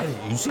 we tried it.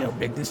 You see how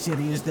big this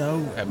city is,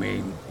 though? I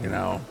mean,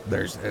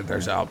 there's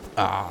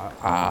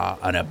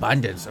an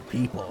abundance of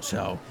people.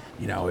 So,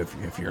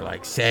 if you're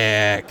like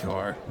sick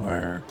or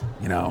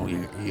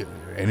you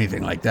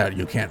anything like that,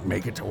 you can't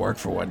make it to work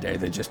for one day.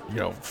 They just,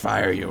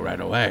 fire you right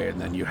away, and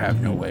then you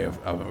have no way of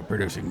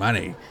producing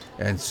money.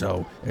 And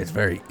so it's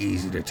very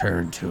easy to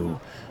turn to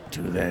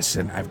this,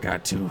 and I've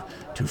got to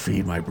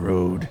feed my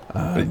brood.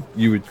 But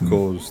you would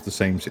cause the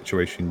same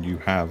situation you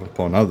have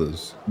upon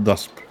others,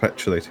 thus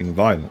perpetuating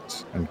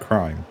violence and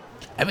crime.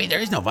 I mean,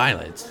 there is no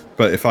violence.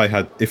 But if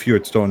you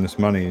had stolen this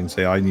money and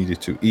say I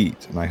needed to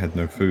eat and I had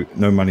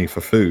no money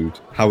for food,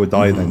 how would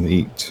I then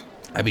eat?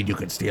 I mean, you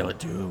could steal it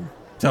too.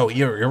 So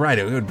you're right.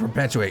 It would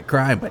perpetuate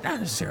crime, but not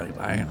necessarily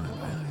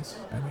violence.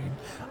 I mean,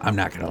 I'm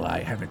not gonna lie.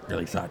 I haven't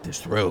really thought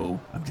this through.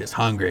 I'm just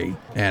hungry,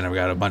 and I've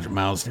got a bunch of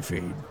mouths to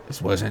feed. This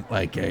wasn't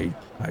like a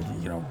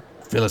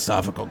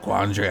philosophical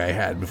quandary I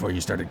had before you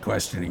started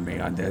questioning me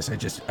on this. I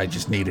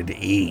just needed to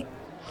eat.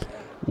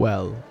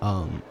 Well,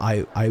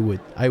 I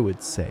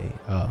would say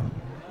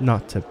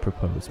not to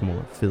propose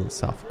more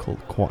philosophical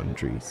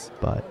quandaries,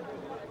 but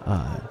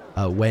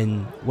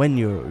when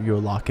your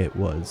locket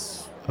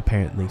was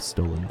apparently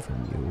stolen from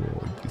you,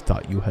 or you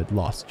thought you had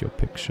lost your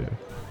picture,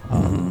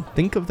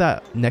 think of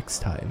that next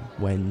time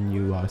when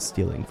you are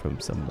stealing from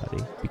somebody,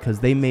 because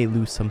they may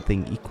lose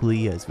something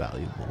equally as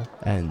valuable.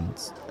 And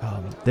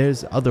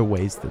there's other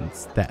ways than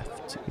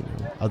theft.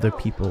 Other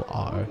people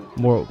are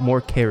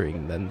more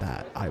caring than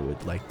that. I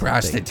would like to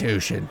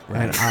Prostitution, think.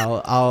 right? And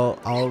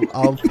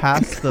I'll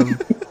pass them.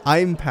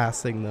 I'm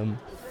passing them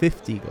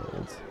 50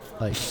 gold,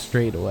 like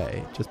straight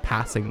away, just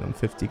passing them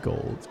 50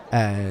 gold,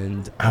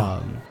 and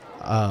I'll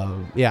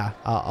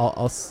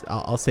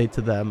say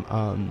to them,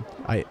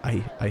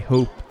 I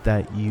hope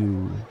that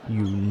you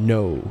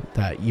know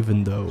that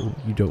even though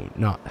you don't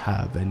not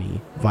have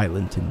any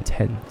violent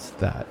intent,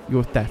 that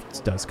your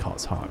theft does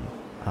cause harm.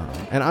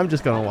 And I'm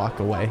just gonna walk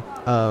away.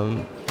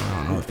 And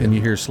you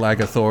hear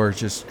Slagathor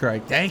just cry,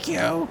 "Thank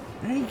you,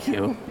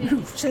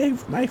 you've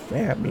saved my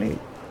family."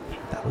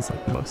 That was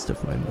like most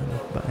of my money,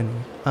 but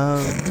anyway.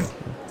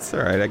 It's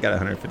all right. I got a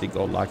 150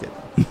 gold locket.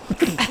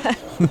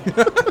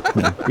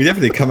 We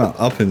definitely come out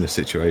up in this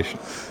situation.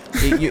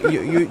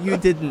 You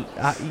didn't.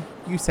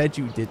 You said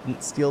you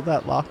didn't steal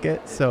that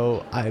locket,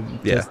 so I'm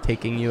just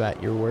taking you at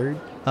your word.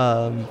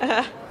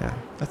 Yeah,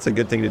 that's a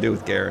good thing to do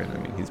with Garen. I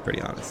mean, he's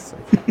pretty honest. So.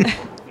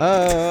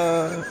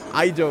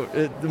 I don't.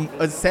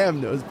 Sam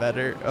knows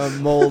better.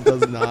 Mole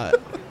does not.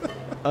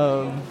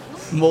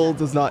 Mole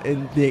does not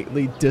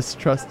innately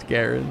distrust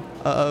Garen.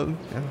 Yeah.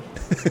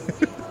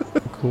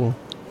 Cool.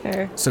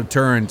 Fair. So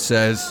Turin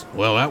says,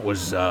 "Well, that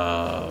was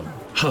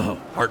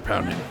heart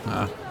pounding,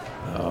 huh?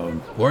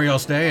 Where are y'all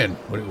staying?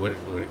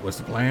 What's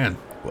the plan?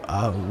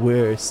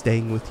 We're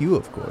staying with you,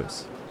 of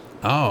course.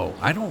 Oh,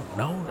 I don't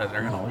know that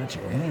they're gonna let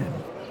you in.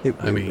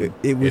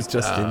 It was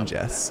just in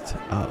jest.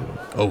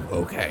 Oh,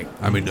 okay.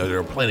 I mean, there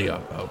are plenty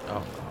of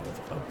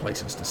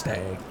places to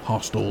stay,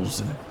 hostels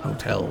and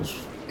hotels.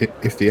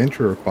 If the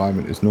entry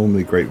requirement is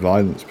normally great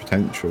violence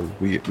potential,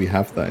 we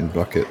have that in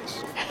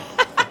buckets.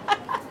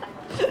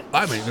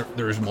 I mean,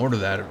 there's more to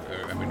that.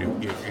 I mean,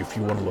 if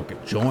you want to look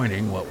at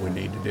joining, what we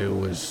need to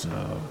do is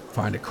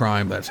find a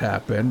crime that's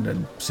happened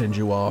and send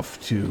you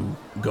off to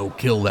go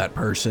kill that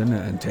person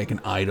and take an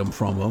item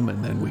from them,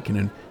 and then we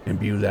can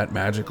imbue that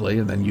magically,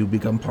 and then you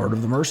become part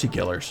of the Mercy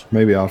Killers.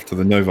 Maybe after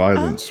the no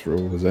violence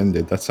rule has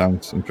ended. That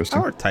sounds interesting.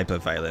 Our type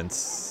of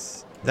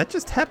violence, that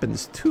just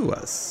happens to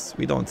us.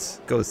 We don't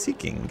go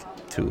seeking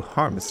to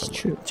harm someone.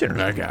 true.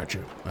 Generally. I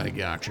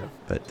got you.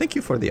 But thank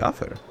you for the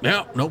offer.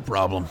 Yeah, no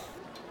problem.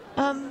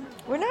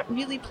 We're not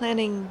really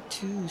planning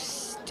to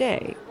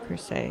stay, per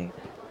se.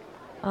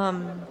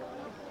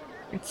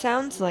 It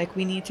sounds like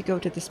we need to go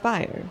to the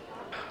Spire.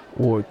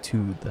 Or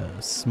to the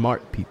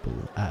smart people,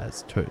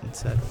 as Turton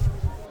said.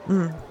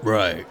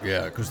 Right,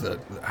 yeah, because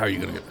how are you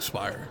going to get the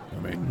Spire? I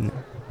mean,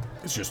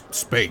 it's just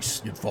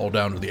space. You'd fall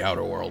down to the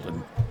outer world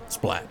and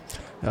splat.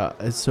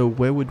 So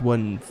where would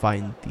one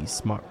find these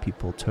smart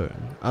people,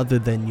 Turn, other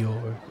than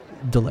your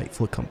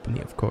delightful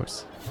company, of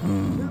course?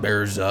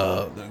 There's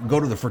go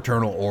to the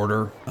Fraternal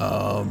Order.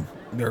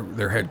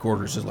 Their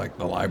headquarters is like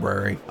the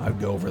library. I'd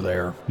go over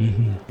there,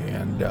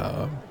 and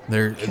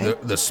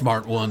the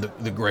smart one,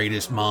 the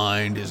greatest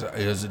mind is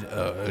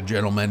a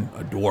gentleman,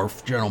 a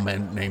dwarf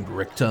gentleman named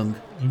Rick Tongue.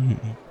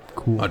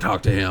 Cool. I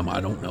talked to him. I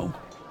don't know.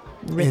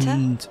 Rita?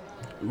 And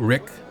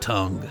Rick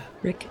Tongue.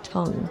 Rick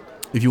Tongue.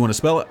 If you want to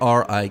spell it,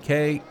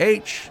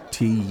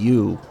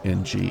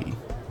 RIKHTUNG.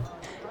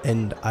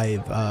 And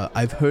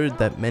I've heard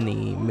that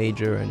many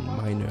major and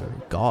minor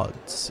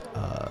gods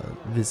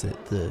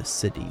visit the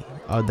city.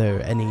 Are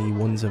there any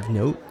ones of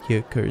note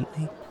here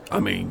currently? I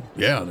mean,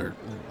 yeah,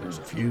 there's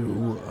a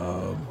few.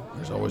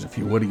 There's always a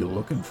few. What are you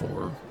looking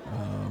for?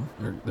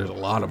 There's a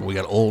lot of them. We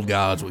got old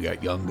gods. We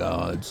got young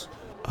gods.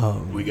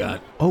 We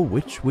got. Oh,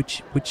 which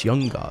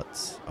young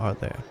gods are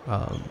there?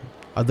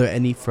 Are there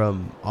any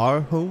from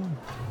our home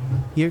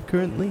here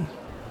currently?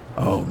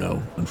 Oh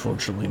no,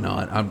 unfortunately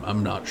not.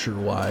 I'm not sure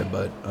why,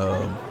 but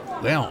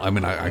well, I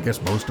mean, I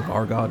guess most of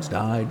our gods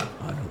died.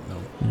 I don't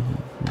know.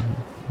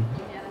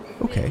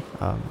 Okay.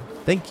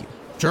 Thank you.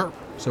 Sure.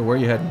 So where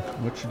you heading?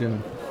 What you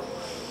doing?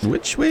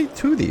 Which way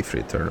to the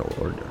Fraternal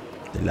Order?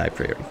 The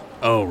library.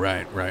 Oh,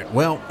 right.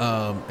 Well,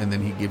 and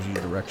then he gives you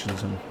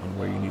directions on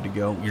where you need to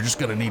go. You're just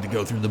gonna need to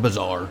go through the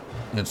bazaar.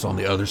 It's on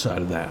the other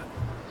side of that.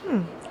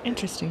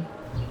 Interesting.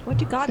 What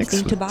do gods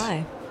need to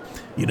buy?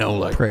 You know,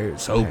 like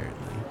Prayers, soap. apparently.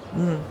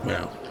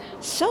 Yeah.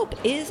 Soap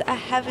is a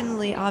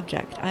heavenly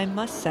object, I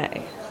must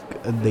say.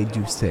 They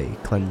do say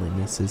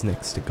cleanliness is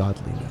next to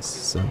godliness,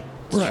 so...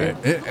 Right.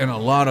 And a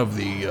lot of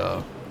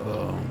the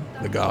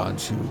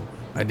gods who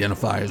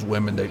identify as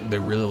women, they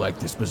really like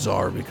this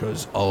bazaar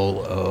because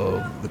all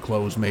of the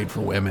clothes made for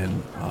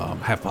women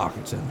have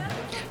pockets in them.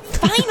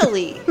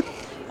 Finally!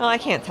 Oh, I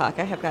can't talk.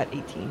 I have got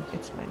 18.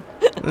 It's fine.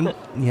 And,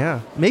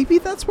 yeah, maybe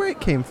that's where it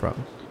came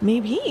from.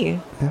 Maybe.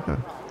 Yeah.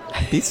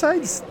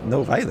 Besides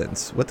no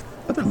violence, what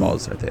other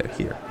laws are there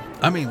here?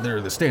 I mean,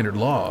 they're the standard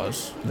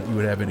laws that you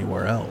would have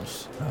anywhere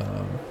else.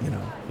 You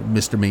know,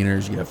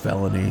 misdemeanors, you have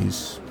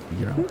felonies.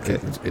 You know, Okay.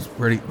 it's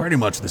pretty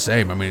much the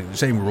same. I mean, the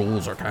same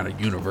rules are kind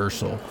of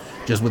universal.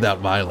 Just without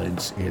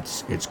violence,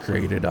 it's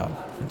created a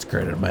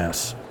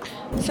mess.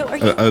 So are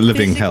you A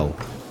living hell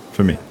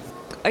for me.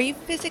 Are you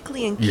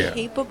physically Yeah.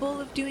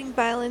 incapable of doing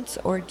violence,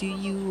 or do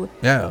you...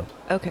 Yeah,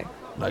 Okay.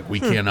 like we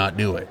cannot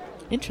do it.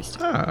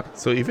 Interesting.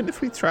 So even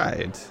if we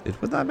tried,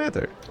 it would not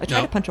matter. I try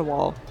No. to punch a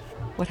wall.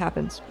 What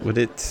happens? Would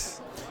it?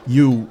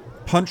 You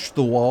punch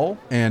the wall,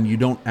 and you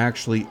don't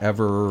actually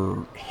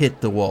ever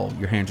hit the wall.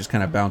 Your hand just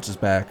kind of bounces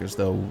back as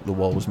though the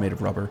wall was made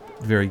of rubber.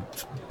 Very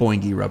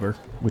boingy rubber,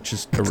 which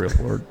is a real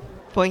word.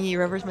 Boingy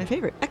rubber is my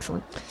favorite.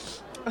 Excellent.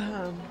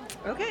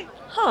 Okay.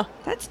 Huh.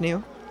 That's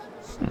new.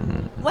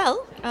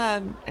 Well,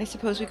 I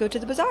suppose we go to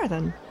the bazaar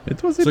then.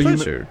 It was a So you-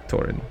 pleasure,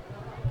 Torin.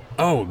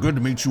 Oh, good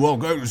to meet you all.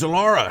 Good.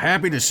 Zalara,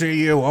 happy to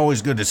see you.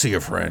 Always good to see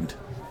a friend.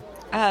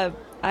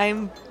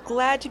 I'm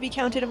glad to be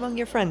counted among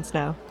your friends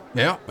now.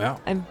 Yeah.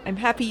 I'm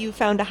happy you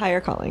found a higher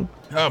calling.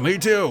 Oh, me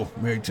too.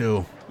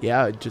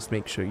 Yeah, just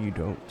make sure you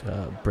don't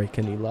break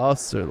any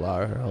laws, Sir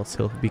Lar, or else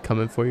he'll be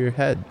coming for your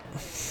head.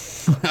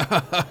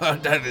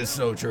 That is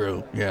so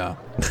true. Yeah.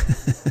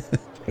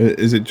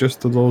 Is it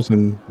just the laws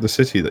in the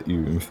city that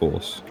you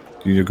enforce?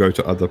 Do you go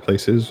to other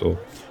places or?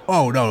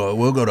 Oh, no,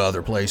 we'll go to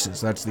other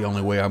places. That's the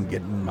only way I'm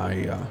getting my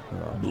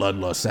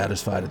bloodlust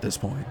satisfied at this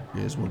point,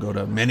 is we'll go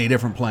to many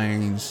different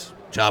planes,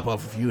 chop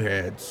off a few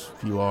heads, a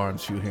few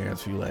arms, a few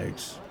hands, a few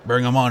legs,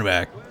 bring them on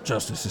back.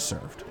 Justice is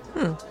served.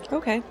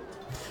 Okay.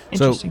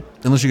 So, Interesting.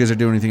 unless you guys are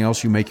doing anything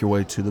else, you make your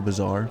way to the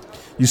bazaar.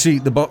 You see,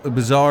 the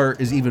bazaar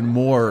is even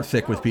more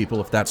thick with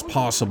people, if that's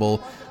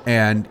possible,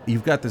 and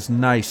you've got this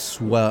nice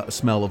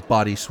smell of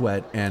body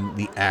sweat and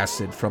the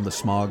acid from the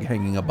smog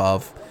hanging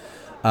above.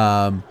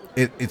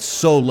 It's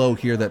so low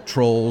here that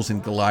trolls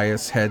and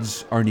Goliath's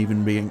heads aren't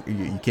even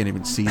you can't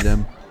even see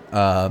them.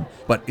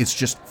 But it's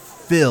just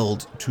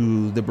filled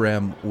to the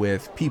brim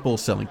with people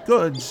selling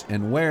goods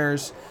and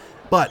wares.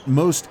 But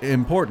most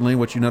importantly,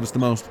 what you notice the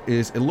most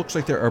is it looks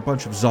like there are a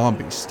bunch of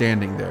zombies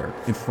standing there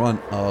in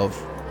front of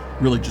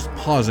really just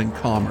pausing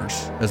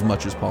commerce as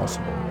much as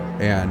possible.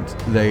 And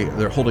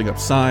they're holding up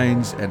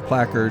signs and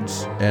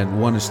placards, and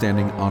one is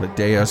standing on a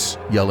dais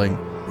yelling,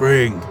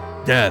 "Bring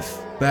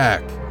death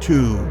back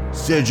to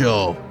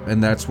Sigil."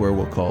 And that's where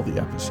we'll call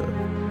the episode.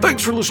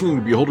 Thanks for listening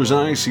to Beholder's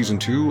Eye Season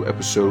 2,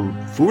 Episode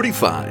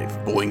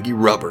 45, Boingy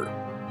Rubber.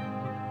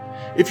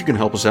 If you can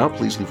help us out,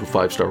 please leave a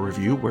 5-star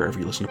review wherever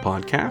you listen to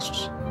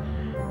podcasts.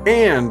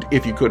 And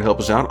if you could help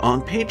us out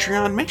on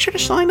Patreon, make sure to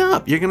sign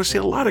up. You're going to see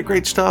a lot of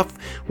great stuff.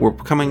 We're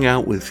coming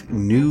out with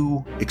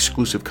new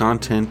exclusive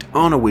content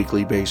on a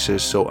weekly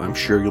basis, so I'm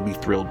sure you'll be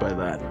thrilled by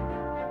that.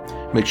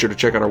 Make sure to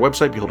check out our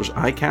website,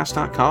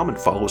 beholderseyecast.com, and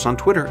follow us on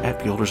Twitter at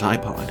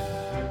beholdersypod.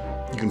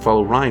 You can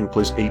follow Ryan, who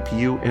plays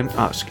APU, and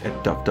Usk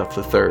at Duff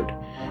III.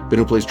 Ben,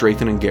 who plays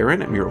Drathan and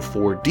Garen at Miro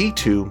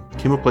 4D2.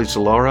 Kim, who plays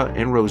Zalara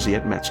and Rosie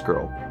at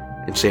Metzgirl.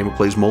 And Sam, who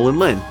plays Mole and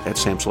Lynn at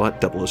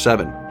Samsalot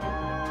 007.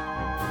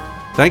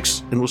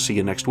 Thanks, and we'll see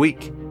you next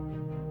week.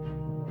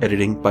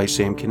 Editing by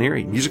Sam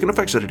Canary. Music and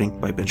effects editing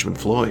by Benjamin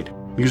Floyd.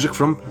 Music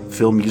from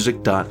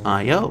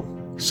filmmusic.io.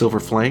 Silver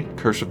Flame,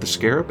 Curse of the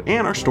Scarab,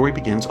 and Our Story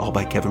Begins, all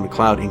by Kevin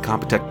MacLeod,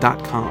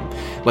 Incompetech.com.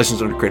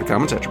 Licensed under Creative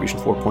Commons Attribution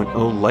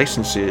 4.0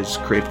 licenses,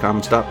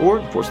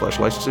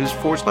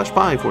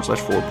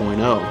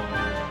 creativecommons.org/licenses/5/4.0.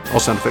 All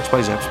sound effects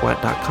by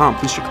Zapsplat.com.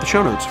 Please check the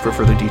show notes for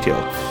further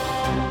detail.